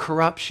and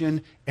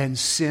corruption and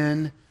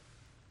sin.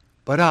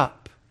 But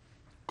up,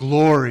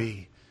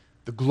 glory,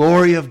 the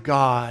glory of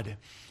God.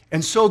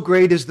 And so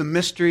great is the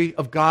mystery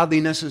of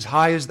godliness, as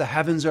high as the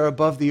heavens are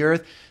above the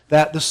earth,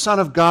 that the Son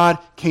of God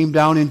came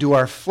down into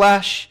our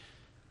flesh.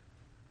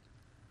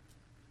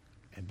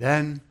 And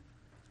then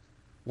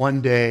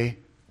one day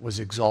was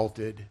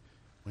exalted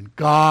when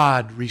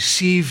God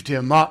received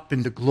him up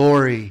into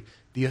glory,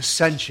 the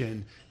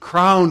ascension,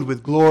 crowned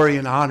with glory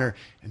and honor.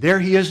 And there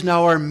he is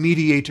now, our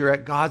mediator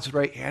at God's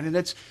right hand. And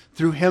it's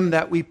through him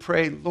that we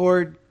pray,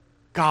 Lord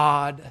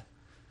God,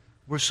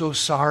 we're so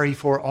sorry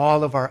for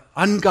all of our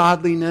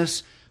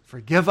ungodliness.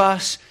 Forgive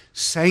us,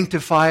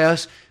 sanctify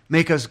us,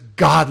 make us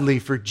godly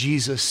for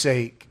Jesus'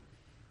 sake.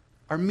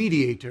 Our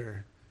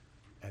mediator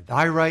at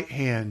thy right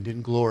hand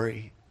in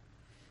glory.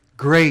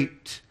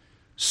 Great,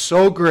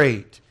 so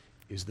great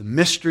is the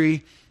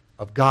mystery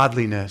of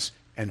godliness.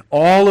 And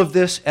all of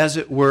this, as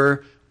it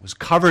were, was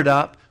covered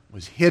up,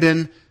 was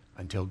hidden,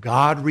 until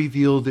God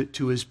revealed it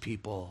to his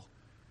people.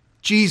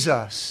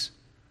 Jesus,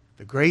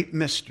 the great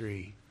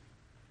mystery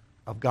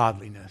of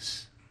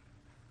godliness.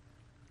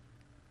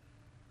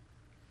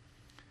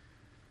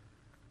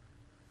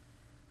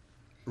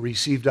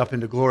 Received up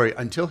into glory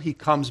until he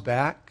comes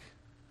back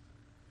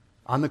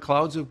on the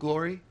clouds of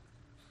glory.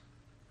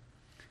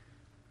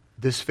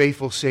 This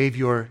faithful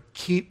Savior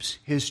keeps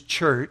his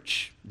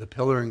church, the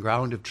pillar and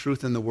ground of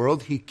truth in the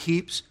world. He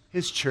keeps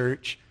his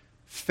church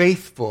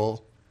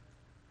faithful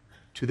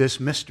to this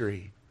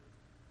mystery.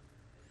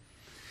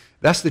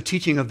 That's the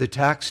teaching of the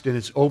text in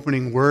its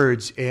opening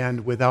words,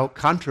 and without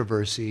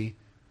controversy,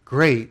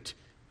 great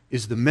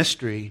is the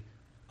mystery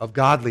of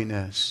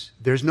godliness.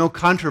 There's no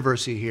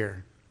controversy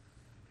here.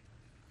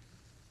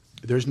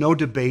 There's no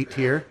debate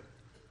here.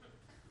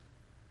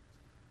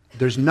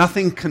 There's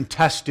nothing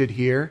contested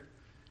here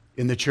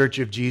in the Church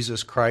of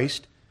Jesus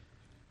Christ.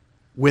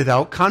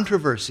 Without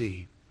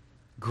controversy,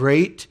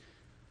 great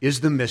is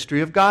the mystery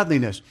of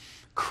godliness.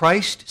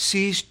 Christ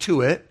sees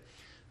to it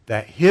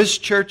that his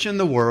church in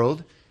the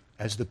world,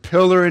 as the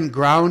pillar and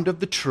ground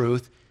of the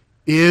truth,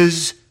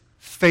 is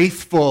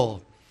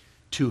faithful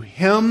to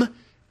him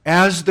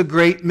as the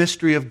great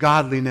mystery of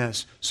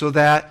godliness, so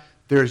that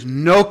there's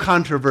no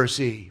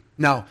controversy.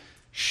 Now,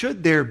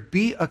 should there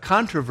be a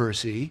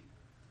controversy,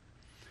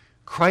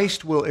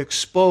 Christ will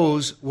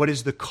expose what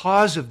is the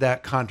cause of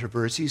that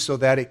controversy so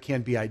that it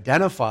can be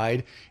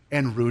identified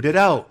and rooted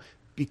out.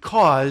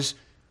 Because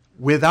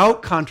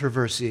without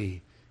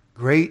controversy,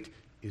 great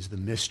is the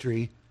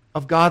mystery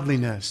of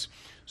godliness.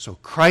 So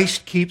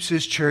Christ keeps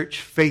his church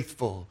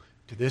faithful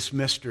to this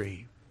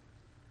mystery.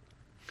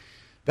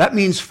 That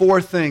means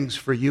 4 things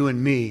for you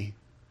and me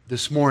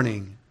this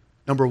morning.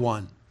 Number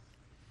 1,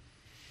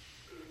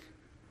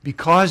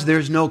 because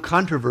there's no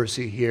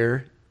controversy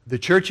here, the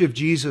Church of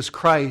Jesus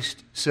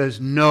Christ says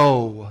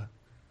no.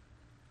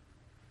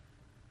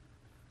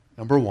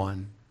 Number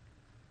 1,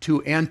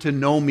 to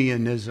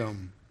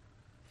antinomianism.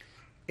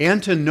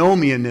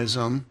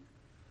 Antinomianism,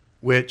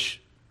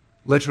 which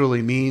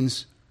literally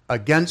means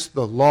against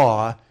the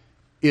law,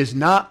 is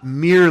not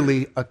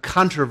merely a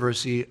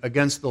controversy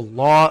against the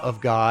law of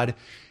God.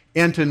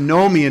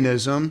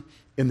 Antinomianism,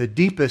 in the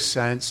deepest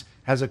sense,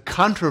 has a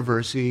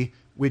controversy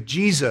with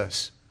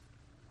Jesus,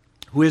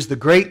 who is the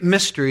great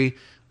mystery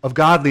of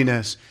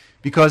godliness.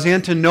 Because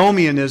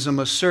antinomianism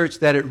asserts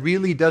that it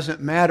really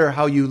doesn't matter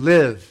how you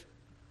live.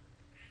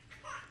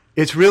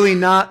 It's really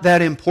not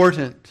that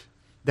important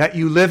that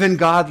you live in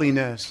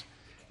godliness.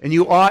 And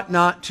you ought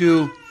not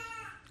to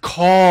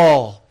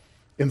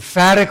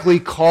emphatically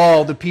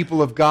call the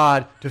people of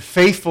God to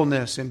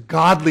faithfulness and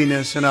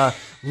godliness and a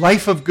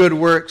life of good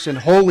works and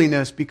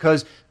holiness,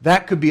 because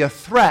that could be a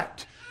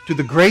threat to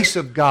the grace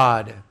of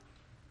God.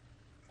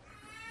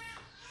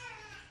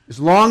 As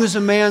long as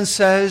a man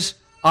says,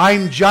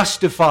 I'm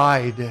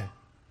justified,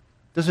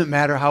 doesn't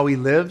matter how he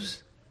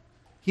lives.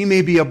 He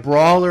may be a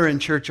brawler in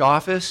church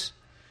office.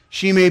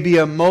 She may be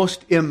a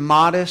most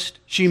immodest.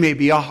 She may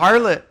be a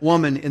harlot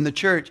woman in the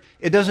church.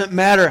 It doesn't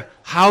matter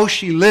how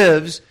she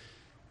lives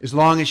as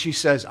long as she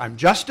says, I'm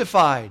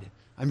justified.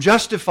 I'm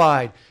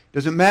justified.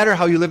 Doesn't matter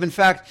how you live. In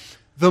fact,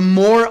 the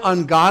more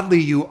ungodly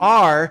you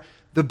are,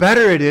 the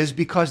better it is,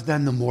 because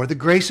then the more the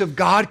grace of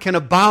God can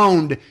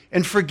abound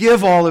and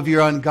forgive all of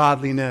your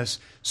ungodliness.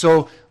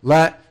 So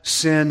let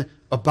sin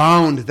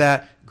abound,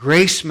 that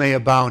grace may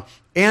abound.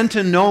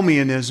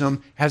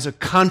 Antinomianism has a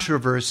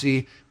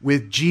controversy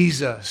with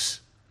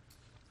Jesus,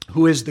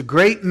 who is the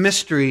great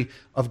mystery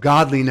of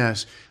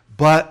godliness.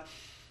 But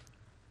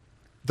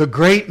the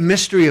great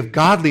mystery of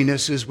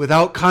godliness is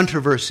without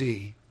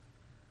controversy.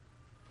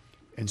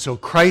 And so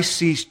Christ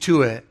sees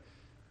to it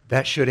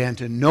that should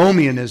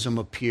antinomianism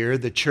appear,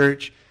 the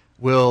church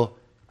will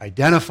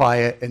identify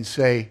it and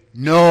say,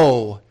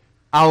 no,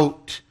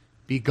 out,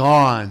 be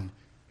gone,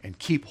 and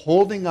keep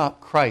holding up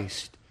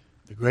Christ,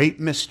 the great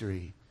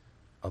mystery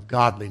of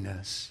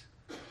godliness.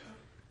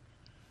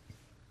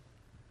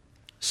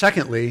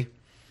 Secondly,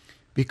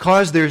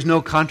 because there's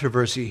no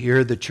controversy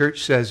here, the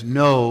church says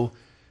no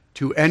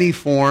to any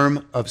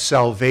form of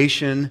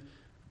salvation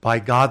by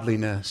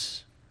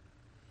godliness.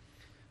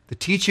 The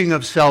teaching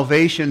of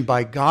salvation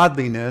by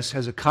godliness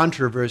has a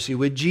controversy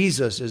with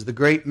Jesus as the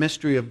great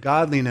mystery of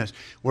godliness.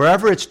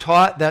 Wherever it's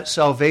taught that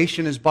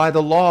salvation is by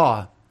the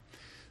law,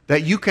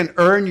 that you can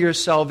earn your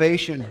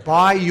salvation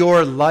by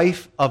your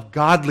life of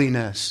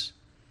godliness,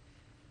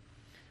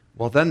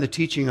 well, then the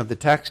teaching of the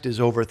text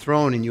is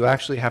overthrown, and you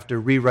actually have to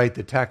rewrite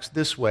the text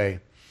this way.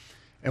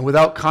 And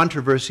without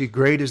controversy,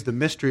 great is the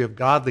mystery of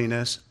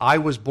godliness. I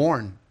was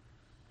born.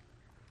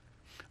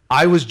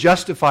 I was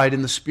justified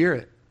in the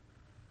Spirit.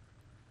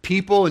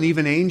 People and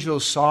even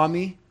angels saw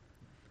me.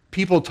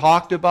 People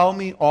talked about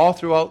me all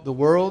throughout the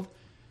world,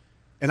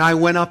 and I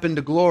went up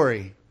into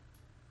glory.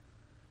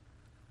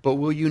 But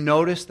will you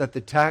notice that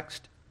the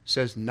text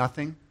says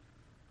nothing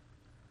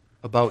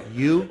about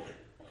you?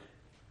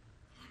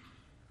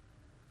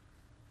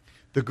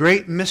 The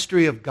great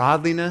mystery of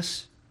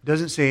godliness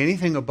doesn't say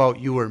anything about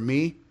you or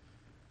me.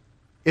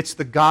 It's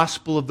the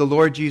gospel of the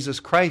Lord Jesus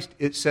Christ.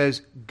 It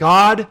says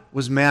God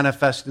was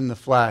manifest in the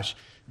flesh,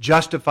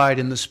 justified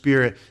in the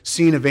Spirit,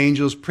 seen of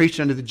angels, preached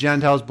unto the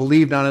Gentiles,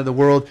 believed unto the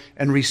world,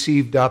 and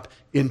received up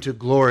into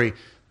glory.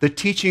 The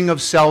teaching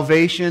of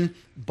salvation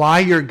by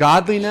your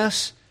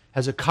godliness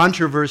has a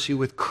controversy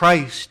with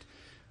Christ,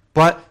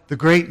 but the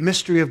great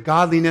mystery of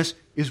godliness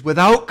is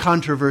without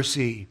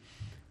controversy.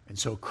 And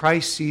so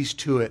Christ sees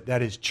to it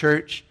that his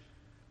church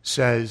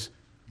says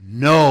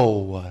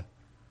no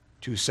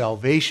to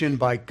salvation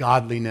by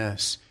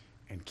godliness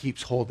and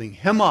keeps holding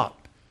him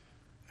up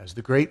as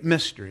the great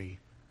mystery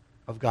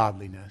of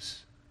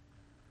godliness.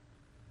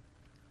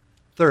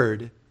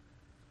 Third,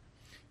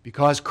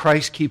 because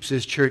Christ keeps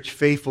his church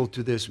faithful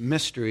to this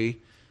mystery,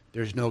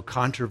 there's no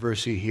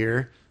controversy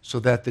here, so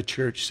that the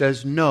church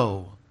says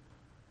no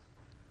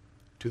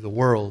to the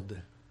world.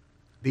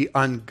 The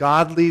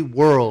ungodly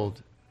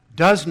world.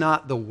 Does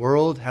not the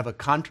world have a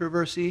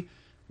controversy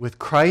with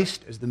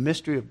Christ as the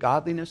mystery of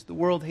godliness? The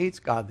world hates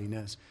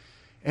godliness.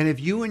 And if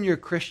you and your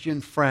Christian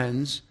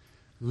friends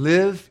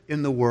live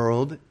in the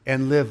world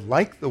and live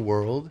like the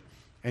world,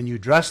 and you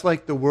dress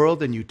like the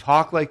world, and you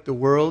talk like the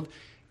world,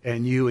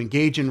 and you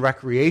engage in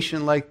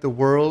recreation like the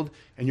world,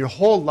 and your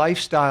whole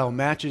lifestyle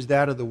matches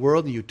that of the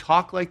world, and you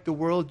talk like the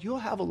world, you'll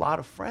have a lot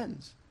of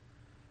friends.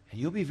 And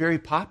you'll be very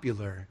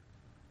popular.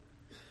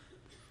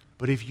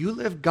 But if you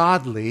live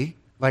godly,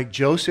 like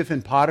Joseph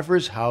in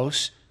Potiphar's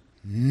house,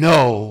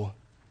 no.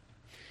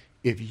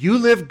 If you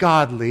live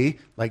godly,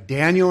 like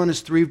Daniel and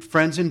his 3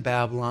 friends in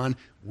Babylon,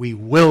 we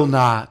will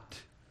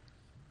not.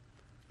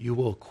 You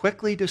will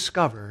quickly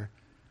discover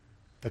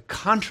the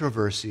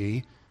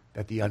controversy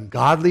that the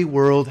ungodly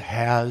world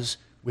has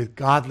with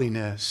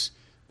godliness.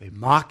 They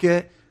mock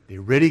it, they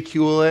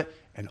ridicule it,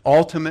 and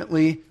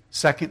ultimately,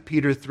 2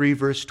 Peter 3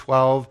 verse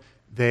 12,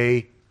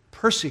 they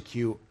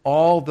persecute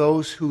all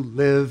those who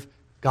live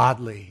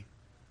godly.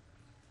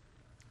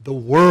 The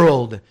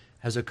world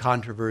has a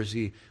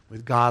controversy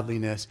with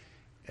godliness.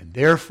 And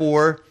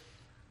therefore,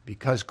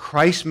 because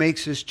Christ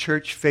makes his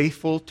church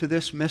faithful to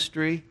this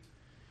mystery,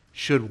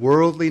 should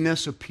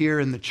worldliness appear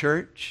in the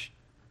church,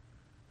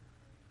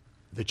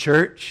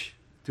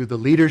 through the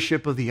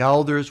leadership of the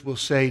elders, will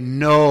say,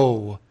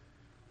 no,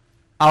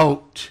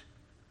 out,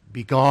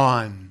 be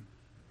gone.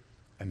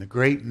 And the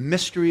great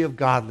mystery of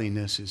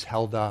godliness is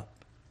held up.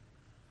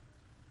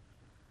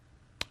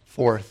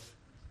 Fourth,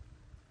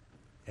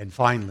 And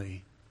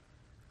finally,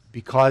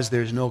 because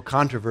there's no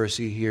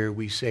controversy here,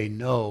 we say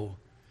no,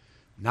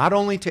 not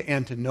only to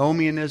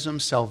antinomianism,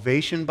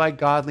 salvation by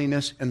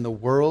godliness, and the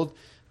world,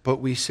 but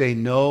we say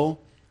no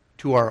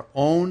to our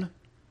own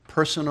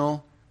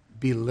personal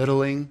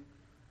belittling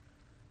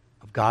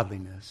of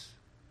godliness.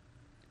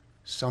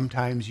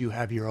 Sometimes you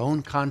have your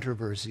own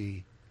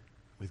controversy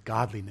with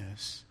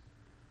godliness,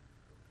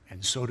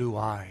 and so do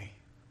I.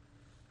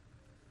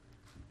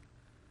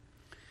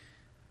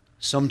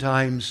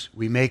 Sometimes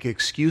we make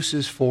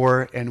excuses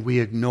for and we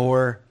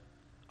ignore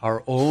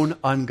our own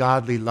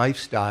ungodly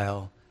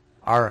lifestyle,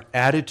 our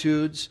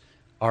attitudes,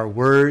 our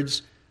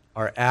words,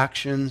 our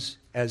actions,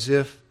 as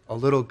if a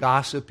little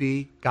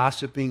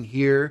gossiping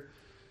here,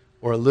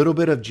 or a little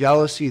bit of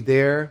jealousy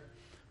there,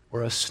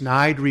 or a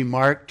snide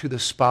remark to the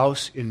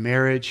spouse in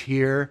marriage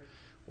here,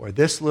 or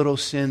this little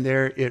sin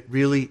there, it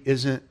really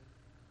isn't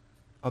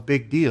a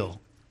big deal.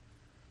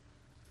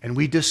 And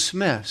we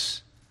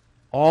dismiss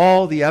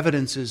all the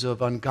evidences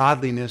of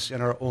ungodliness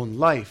in our own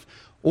life.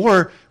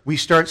 Or we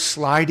start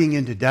sliding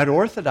into dead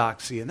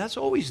orthodoxy, and that's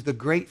always the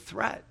great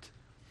threat.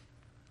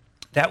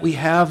 That we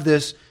have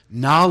this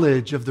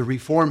knowledge of the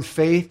Reformed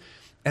faith,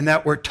 and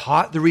that we're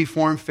taught the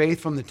Reformed faith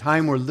from the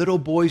time we're little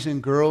boys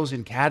and girls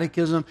in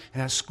catechism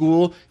and at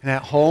school and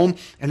at home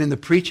and in the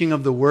preaching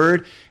of the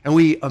Word. And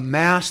we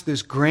amass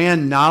this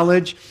grand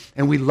knowledge,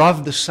 and we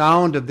love the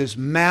sound of this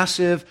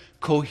massive,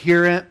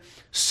 coherent,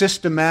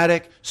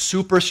 systematic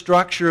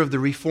superstructure of the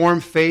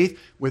Reformed faith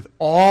with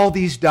all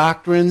these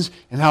doctrines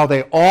and how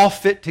they all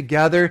fit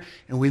together,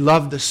 and we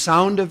love the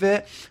sound of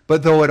it.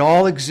 But though it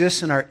all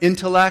exists in our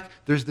intellect,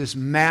 there's this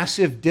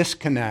massive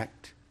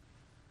disconnect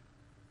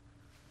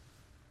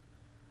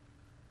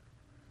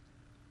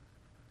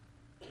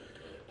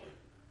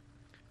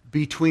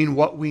between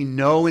what we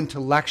know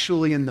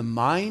intellectually in the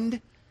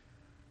mind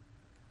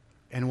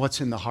and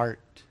what's in the heart.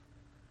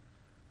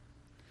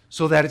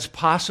 So that it's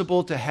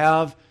possible to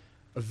have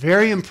a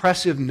very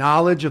impressive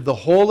knowledge of the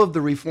whole of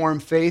the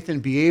Reformed faith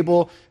and be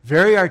able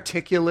very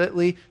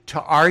articulately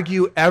to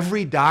argue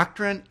every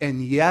doctrine,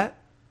 and yet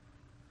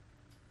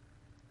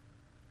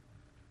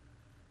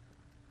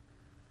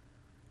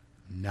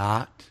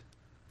not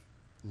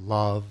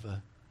love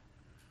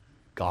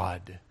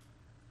God.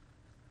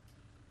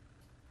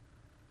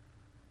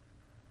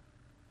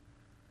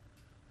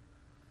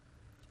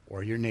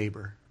 Or your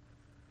neighbor.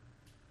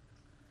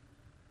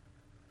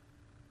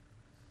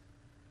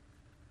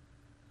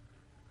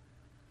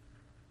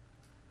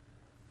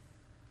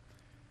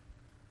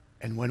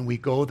 And when we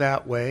go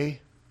that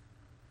way,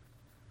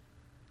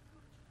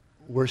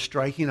 we're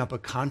striking up a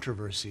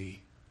controversy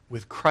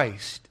with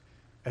Christ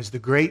as the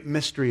great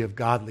mystery of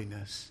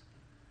godliness.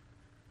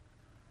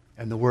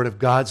 And the Word of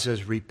God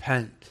says,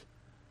 repent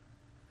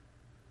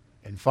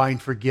and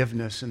find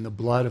forgiveness in the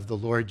blood of the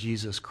Lord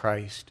Jesus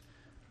Christ.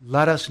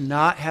 Let us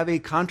not have a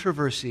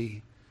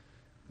controversy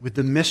with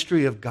the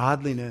mystery of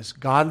godliness.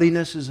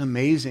 Godliness is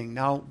amazing.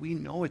 Now, we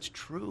know it's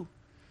true.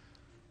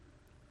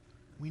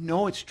 We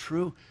know it's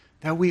true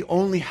that we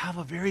only have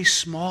a very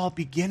small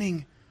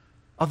beginning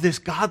of this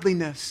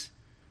godliness.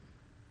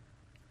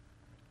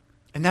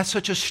 And that's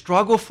such a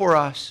struggle for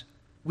us.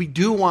 We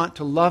do want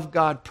to love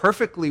God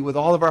perfectly with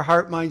all of our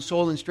heart, mind,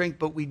 soul, and strength,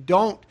 but we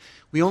don't.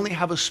 We only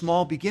have a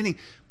small beginning.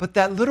 But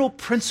that little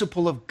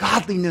principle of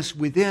godliness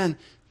within,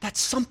 that's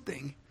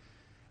something.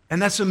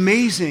 And that's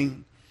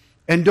amazing.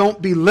 And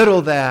don't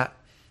belittle that.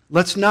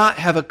 Let's not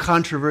have a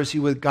controversy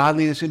with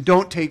godliness, and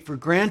don't take for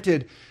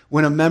granted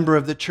when a member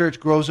of the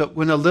church grows up,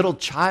 when a little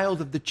child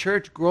of the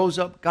church grows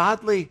up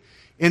godly.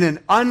 In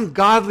an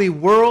ungodly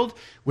world,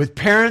 with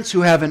parents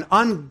who have an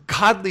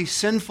ungodly,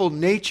 sinful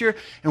nature,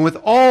 and with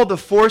all the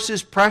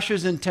forces,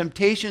 pressures, and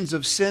temptations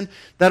of sin,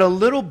 that a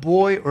little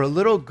boy or a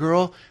little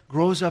girl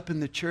grows up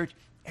in the church,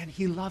 and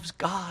he loves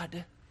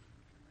God.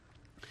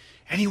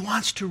 And he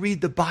wants to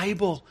read the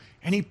Bible,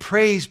 and he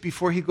prays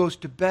before he goes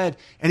to bed,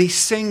 and he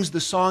sings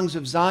the songs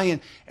of Zion,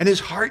 and his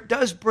heart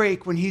does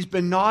break when he's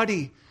been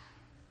naughty.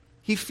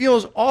 He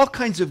feels all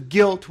kinds of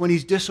guilt when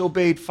he's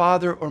disobeyed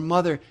father or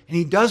mother, and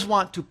he does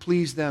want to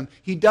please them.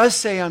 He does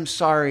say, I'm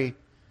sorry.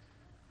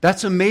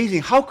 That's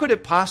amazing. How could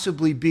it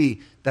possibly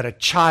be that a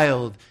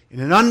child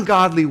in an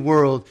ungodly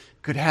world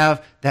could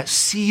have that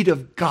seed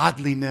of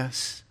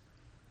godliness?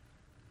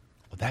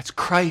 Well, that's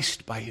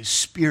Christ by his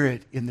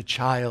Spirit in the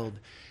child.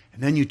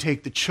 And then you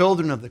take the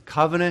children of the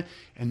covenant,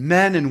 and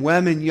men and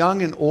women,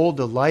 young and old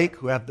alike,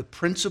 who have the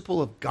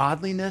principle of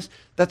godliness.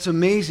 That's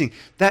amazing.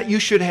 That you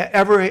should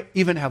ever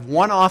even have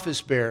one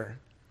office bearer,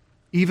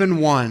 even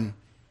one,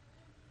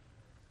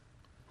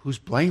 who's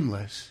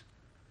blameless,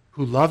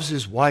 who loves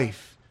his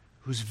wife,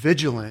 who's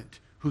vigilant,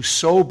 who's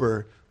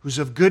sober, who's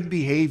of good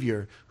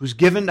behavior, who's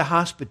given to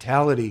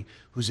hospitality,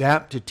 who's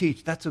apt to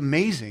teach. That's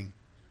amazing.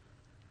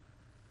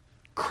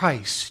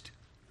 Christ,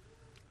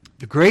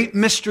 the great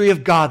mystery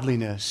of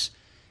godliness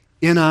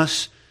in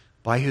us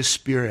by his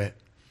Spirit.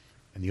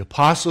 And the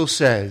apostle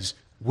says,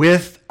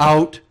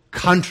 without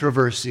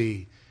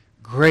controversy,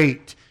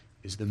 great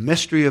is the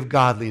mystery of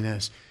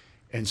godliness.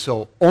 And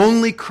so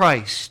only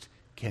Christ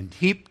can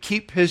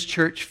keep his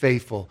church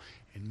faithful.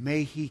 And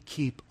may he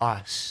keep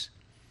us,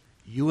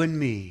 you and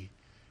me,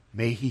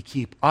 may he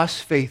keep us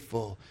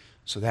faithful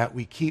so that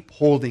we keep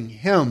holding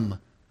him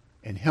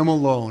and him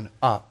alone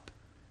up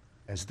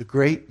as the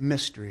great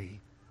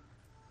mystery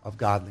of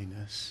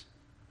godliness.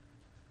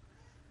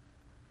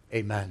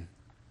 Amen.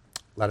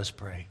 Let us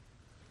pray.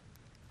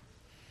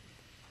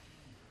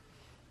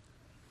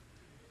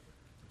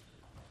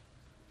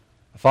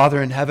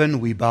 Father in heaven,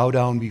 we bow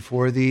down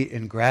before thee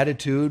in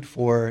gratitude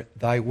for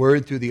thy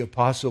word through the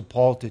Apostle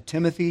Paul to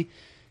Timothy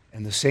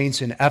and the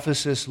saints in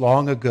Ephesus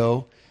long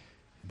ago.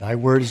 Thy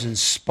word is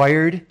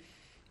inspired,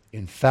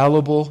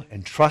 infallible,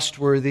 and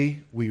trustworthy.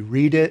 We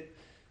read it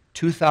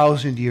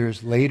 2,000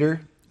 years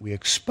later. We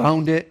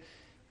expound it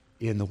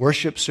in the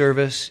worship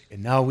service,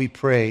 and now we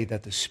pray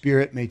that the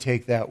Spirit may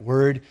take that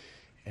word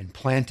and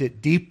plant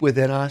it deep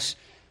within us,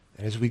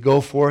 that as we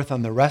go forth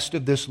on the rest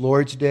of this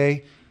Lord's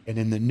Day and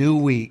in the new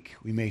week,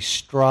 we may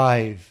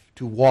strive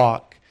to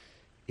walk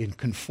in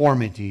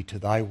conformity to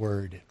thy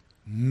word.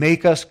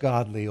 Make us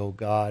godly, O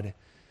God,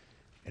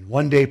 and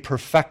one day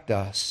perfect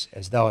us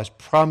as thou hast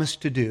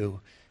promised to do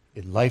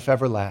in life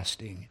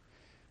everlasting.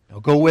 Now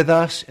go with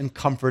us and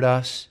comfort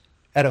us,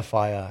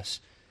 edify us.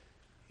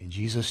 In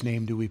Jesus'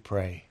 name do we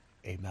pray.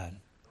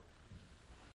 Amen.